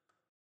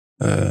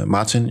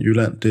 Martin,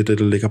 Jylland, det er det,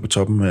 der ligger på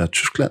toppen af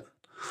Tyskland.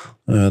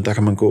 Der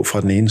kan man gå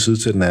fra den ene side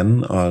til den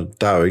anden, og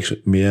der er jo ikke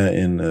mere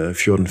end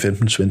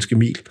 14-15 svenske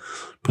mil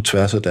på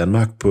tværs af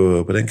Danmark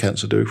på den kant,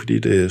 så det er jo ikke, fordi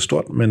det er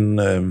stort, men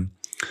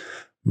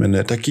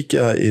der gik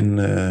jeg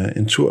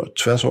en tur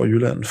tværs over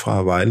Jylland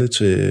fra Vejle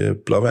til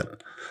Blåvand,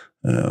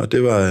 Og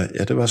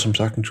det var som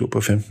sagt en tur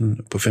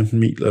på 15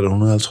 mil eller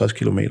 150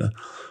 kilometer,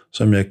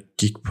 som jeg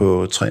gik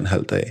på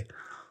 3,5 dage.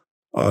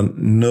 Og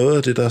noget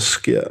af det, der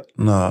sker,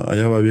 og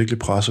jeg var virkelig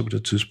presset på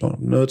det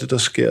tidspunkt, noget af det, der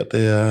sker,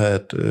 det er,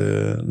 at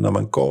når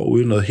man går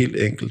ud i noget helt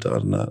enkelt,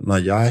 og når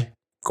jeg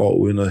går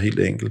ud i noget helt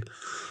enkelt,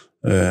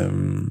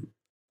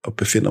 og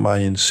befinder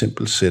mig i en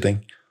simpel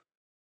setting,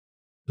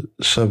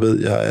 så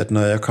ved jeg, at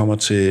når jeg kommer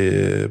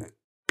til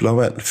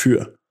Blåvand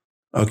Fyr,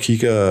 og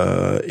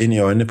kigger ind i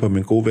øjnene på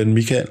min gode ven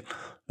Michael,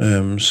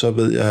 så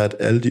ved jeg, at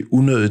alle de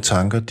unødige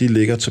tanker, de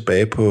ligger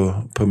tilbage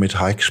på mit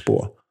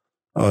hike-spor.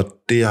 Og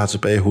det, jeg har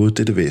tilbage i hovedet,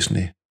 det er det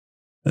væsentlige.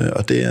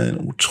 Og det er en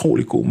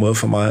utrolig god måde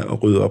for mig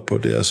at rydde op på,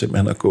 det er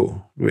simpelthen at gå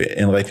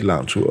en rigtig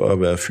lang tur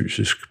og være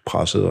fysisk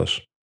presset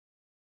også.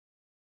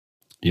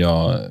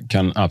 Jag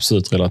kan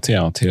absolut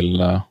relatera till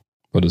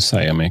vad du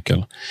säger,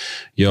 Mikael.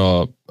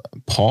 Jag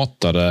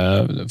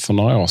pratade för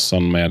några år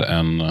sedan med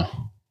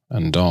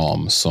en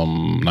dam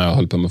som, när jag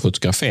höll på med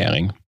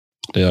fotografering,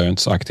 det gör jag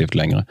inte så aktivt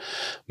längre,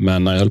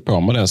 men när jag höll på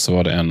med det så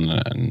var det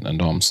en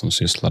dam som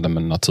sysslade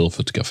med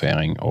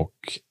naturfotografering, och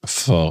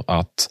för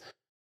att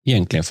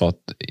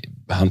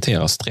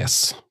hantera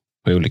stress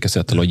på olika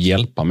sätt, eller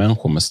hjälpa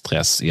människor med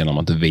stress genom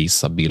att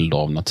visa bilder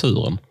av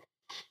naturen.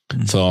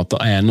 För att det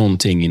är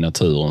någonting i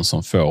naturen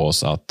som får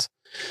oss att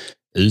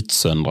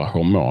utsöndra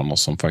hormoner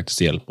som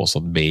faktiskt hjälper oss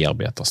att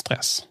bearbeta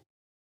stress.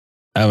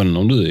 Även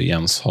om du,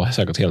 Jens, har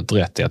säkert helt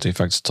rätt i att vi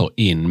faktiskt tar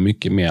in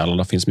mycket mer, eller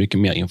det finns mycket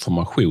mer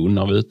information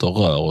när vi är ute och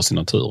rör oss i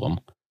naturen,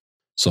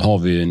 så har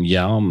vi en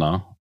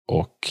hjärna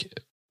och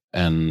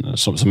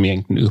som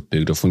egentligen är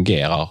uppbyggd och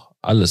fungerar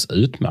alldeles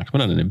utmärkt,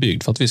 men den är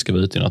byggd för att vi ska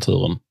vara ute i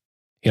naturen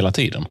hela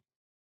tiden.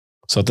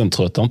 Så att den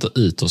tröttar inte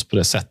ut oss på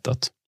det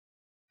sättet.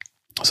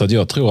 Så att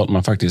jag tror att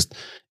man faktiskt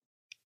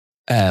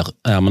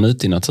är man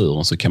ute i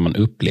naturen så kan man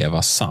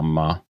uppleva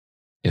samma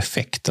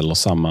effekt eller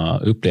samma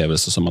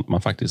upplevelse som att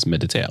man faktiskt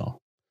mediterar.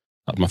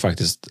 Att man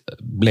faktiskt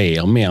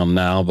blir mer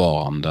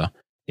närvarande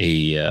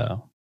i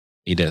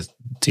det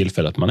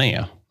tillfället man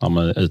är. När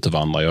man är ute och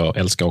vandrar. Jag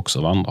älskar också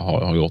att vandra,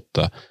 har gjort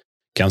det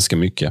ganska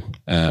mycket.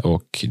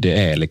 Och det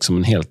är liksom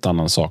en helt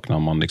annan sak när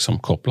man liksom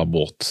kopplar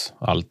bort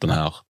allt den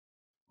här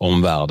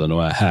omvärlden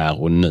och är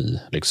här och nu.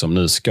 Liksom,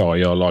 nu ska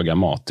jag laga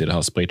mat i det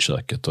här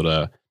spritköket och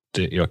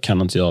jag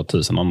kan inte göra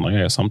 1000 andra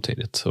grejer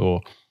samtidigt.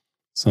 Och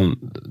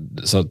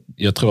så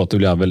jag tror att det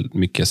blir väldigt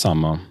mycket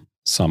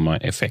samma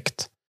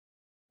effekt.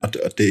 Og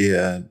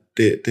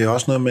det er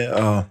også noget med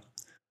at,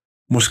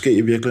 måske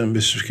i virkeligheden,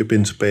 hvis vi skal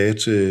binde tilbage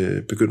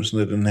til begyndelsen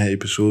af den her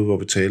episode, hvor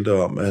vi talte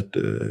om, at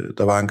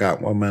der var en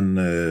gang,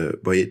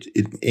 hvor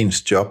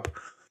ens job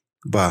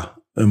var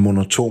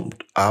monotont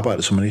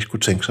arbejde, som man ikke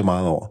skulle tænke så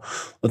meget over.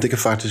 Og det kan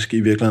faktisk i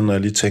virkeligheden, når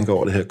jeg lige tænker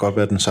over det her, godt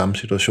være den samme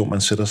situation,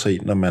 man sætter sig i,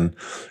 når man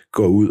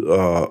går ud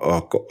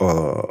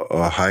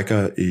og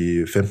hiker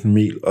i 15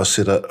 mil, og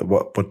sætter,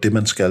 hvor det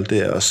man skal,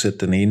 det er at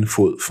sætte den ene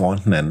fod foran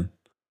den anden.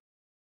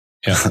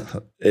 Ja.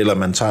 Eller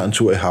man tager en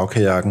tur i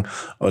havkajakken,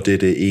 og det er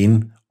det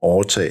ene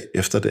overtag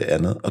efter det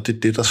andet. Og det er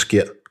det, der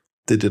sker.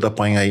 Det er det, der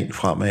bringer en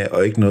fremad,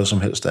 og ikke noget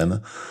som helst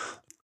andet.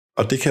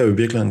 Og det kan jo i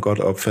virkeligheden godt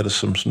opfattes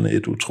som sådan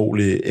et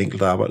utroligt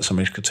enkelt arbejde, som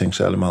man ikke skal tænke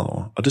særlig meget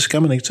over. Og det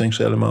skal man ikke tænke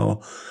særlig meget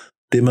over.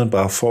 Det man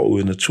bare får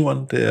ud i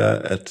naturen, det er,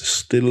 at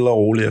stille og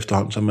roligt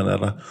efterhånden, som man er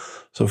der,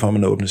 så får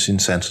man åbnet sine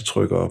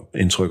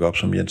indtryk op,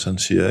 som Jensen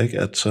siger, ikke?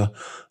 At så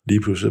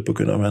lige pludselig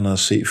begynder man at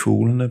se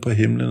fuglene på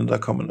himlen, der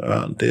kommer en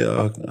ørn der,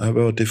 og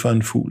hvad var det for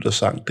en fugl, der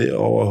sang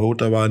derovre,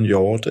 der var en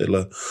hjort, eller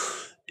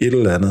et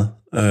eller andet,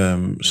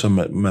 så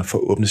man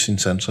får åbnet sine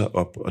sanser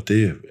op, og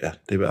det er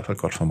i hvert fall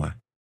godt for mig.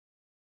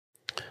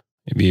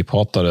 Vi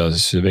pratade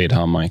vid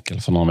här,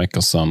 Michael, för några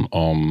veckor sedan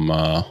om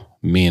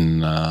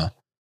min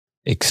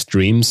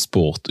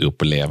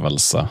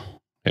extremsportupplevelse.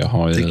 Jag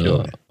har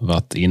ju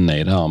varit inne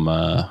i det här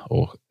med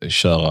att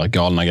köra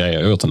galna grejer.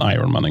 Jag har gjort en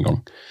Ironman en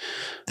gång.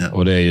 Ja.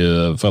 Och det är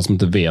ju, för att som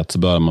inte vet, så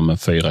börjar man med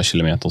 4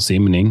 kilometer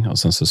simning och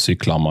sen så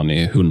cyklar man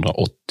i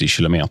 180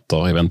 kilometer.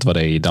 Jag vet inte vad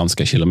det är i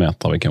danska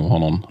kilometer. Vi kan ha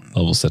någon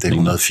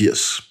översättning. Det är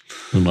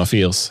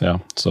 180, ja.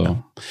 Så.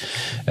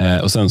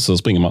 Och sen så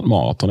springer man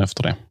maraton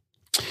efter det.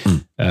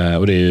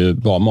 Och det är ju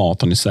bara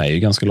maraton i sig är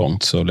ganska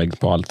långt, så lägg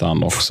på allt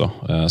annat också.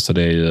 Så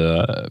det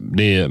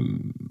är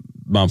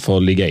man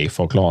får ligga i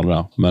för att klara det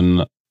där.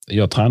 Men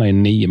jag tränade i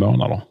 9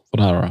 månader för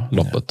det här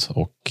loppet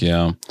och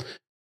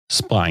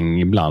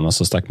sprang ibland,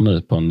 alltså stack man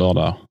ut på en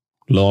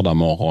lördag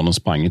morgon och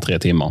sprang i 3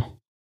 timmar.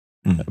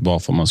 Bara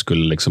för att man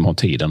skulle liksom ha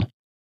tiden.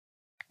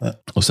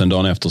 Och sen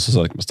dagen efter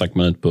så stack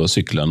man ut på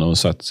cykeln och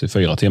satt i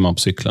 4 timmar på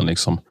cykeln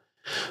liksom.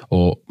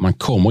 Och man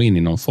kommer in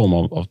i någon form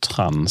av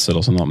trans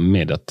eller sån här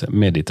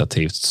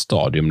meditativt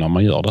stadium när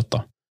man gör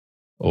detta.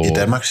 Och i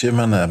Danmark säger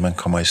man att man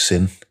kommer i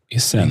zen. I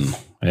zen,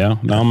 ja.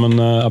 Nej, men,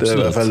 absolut. Det är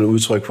i alla fall ett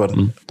uttryck för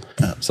det.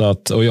 Ja. Så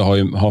att, och jag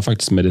har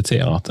faktiskt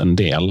mediterat en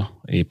del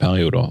i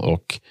perioder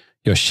och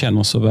jag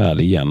känner så väl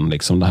igen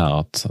liksom det här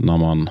att när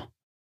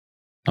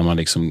man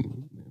liksom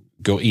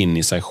går in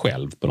i sig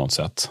själv på något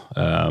sätt.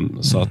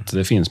 Så att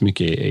det finns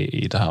mycket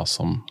i det här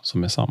som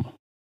är samma.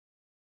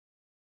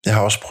 Jeg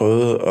har også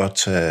prøvet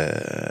at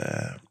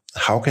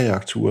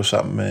havkajakture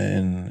sammen med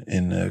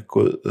en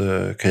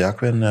god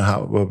kajakven, jeg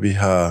har, hvor vi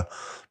har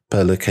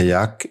padlet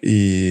kajak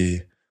i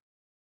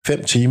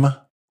 5 timer,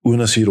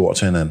 uden at sige et ord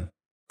til hinanden.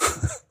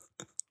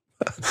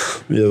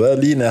 Vi har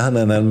været lige nær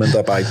hinanden, men der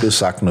er bare ikke blevet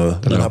sagt noget.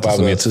 Det har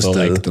bare været til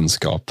stede.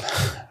 Äktenskap.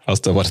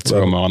 Fast det var det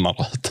 2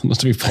 månader utan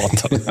att vi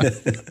pratade.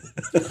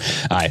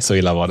 Nej, så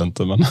illa var det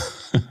inte, men...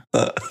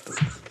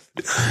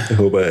 Det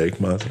håber jag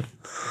inte, Martin.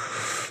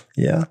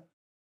 Ja.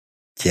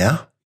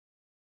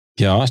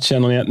 Ja,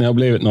 känner ni att ni har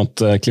blivit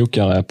något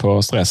klokare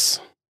på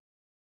stress?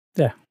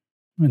 Ja,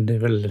 men det är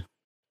väl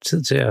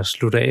tid till att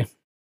sluta av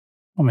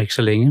om inte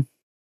så länge.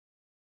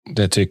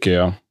 Det tycker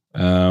jag.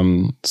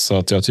 Så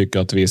att jag tycker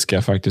att vi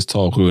ska faktiskt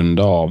ta och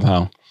runda av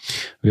här.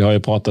 Vi har ju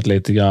pratat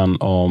lite grann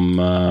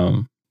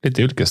om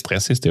lite olika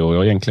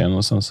stresshistorier egentligen,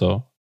 och sen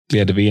så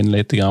gled vi in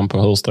lite grann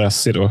på hur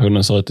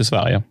stresssituationen ser ut i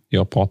Sverige.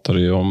 Jag pratade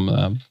ju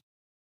om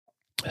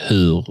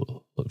hur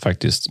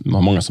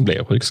många som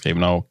blir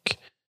sjukskrivna och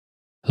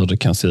hur det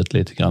kan se ut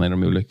lite grann i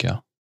de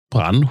olika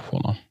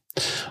branscherna.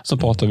 Så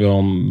pratade vi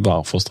om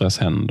varför stress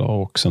händer,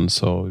 och sen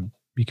så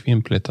gick vi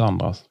in på lite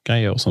andra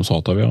grejer, som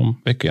pratade vi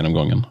om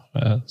veckogenomgången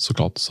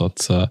såklart. Så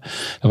att det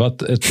har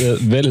varit ett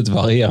väldigt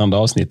varierande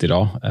avsnitt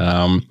idag.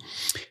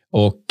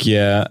 Och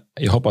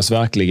jag hoppas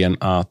verkligen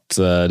att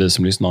du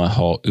som lyssnare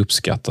har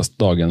uppskattat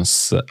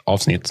dagens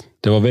avsnitt.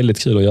 Det var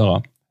väldigt kul att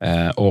göra.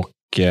 Och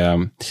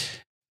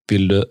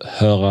vill du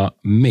höra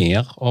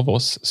mer av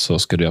oss så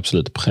ska du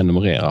absolut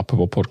prenumerera på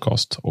vår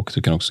podcast, och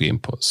du kan också gå in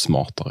på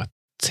Smartare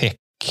Tech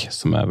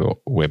som är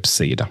vår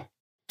webbsida.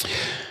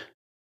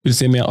 Vill du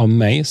se mer av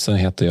mig så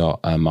heter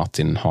jag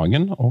Martin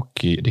Hagen, och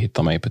du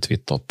hittar mig på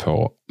Twitter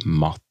på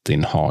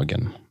Martin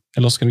Hagen.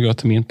 Eller ska du gå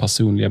till min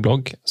personliga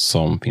blogg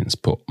som finns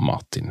på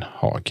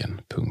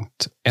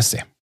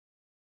martinhagen.se.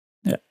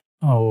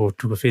 Ja, och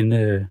du kan finna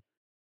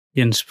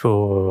Jens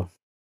på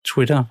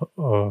Twitter,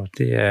 och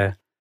det är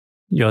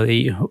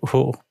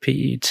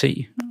JEHPET,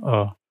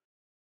 och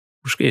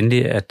husk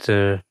endelig, at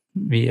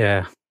vi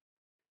er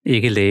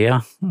ikke læger,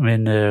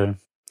 men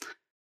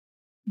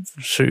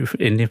søg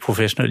endelig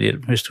professionel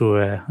hjælp, hvis du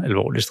er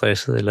alvorligt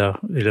stresset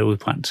eller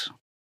udbrændt.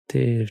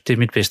 Det er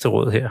mit bedste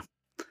råd her.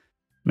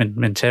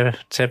 Men tag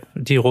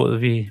de råd,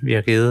 vi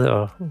har givet,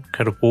 og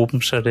kan du bruge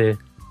dem, så er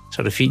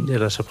det fint,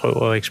 eller så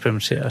prøv at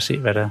eksperimentere og se,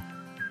 hvad der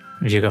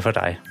virker for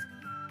dig.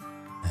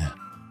 Ja,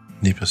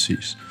 lige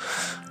præcis.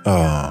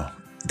 Og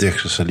det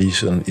kan så lige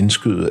sådan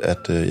indskyde,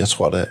 at jeg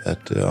tror da,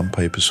 at om et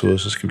par episoder,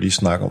 så skal vi lige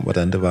snakke om,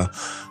 hvordan det var,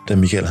 da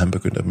Michael han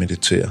begyndte at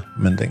meditere.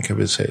 Men den kan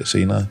vi tage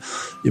senere.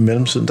 I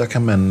mellemtiden, der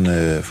kan man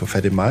få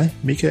fat i mig,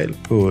 Michael,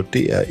 på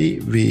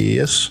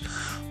DREVES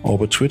over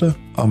på Twitter,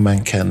 og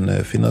man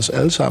kan finde os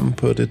alle sammen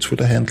på det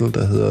Twitter-handle,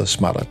 der hedder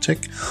Smartere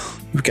Tech.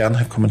 Vi vil gerne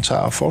have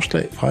kommentarer og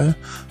forslag fra jer.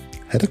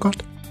 Ha' det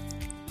godt.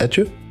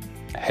 Adieu.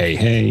 Hej,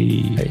 hej.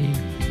 Hej.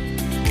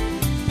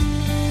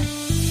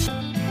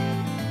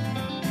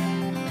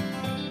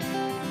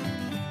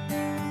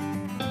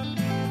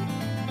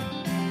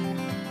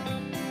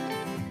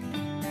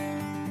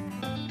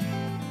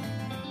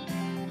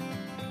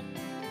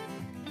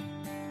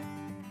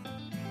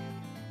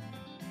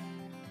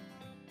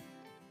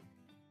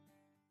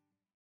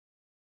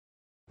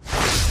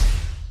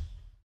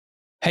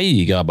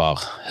 Hej grabbar,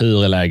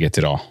 hur är läget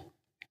idag?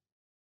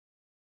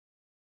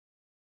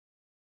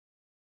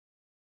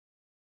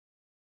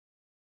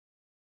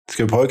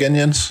 Skal vi prøve igen,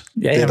 Jens?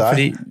 Ja, det er dig.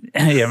 Fordi,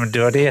 jamen,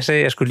 det var det, jeg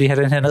sagde. Jeg skulle lige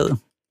have den her ned.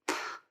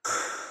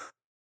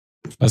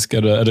 Vad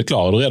ska du, är du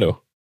klar? Är du redo?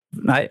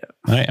 Nej.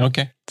 Nej,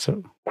 okej.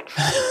 Så.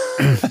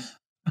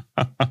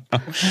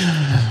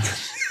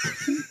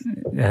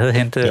 Jag hade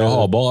hentet... Jag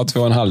har bara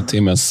 2,5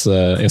 timmes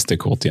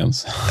SD-kort,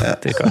 Jens. Ja,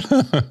 det är godt.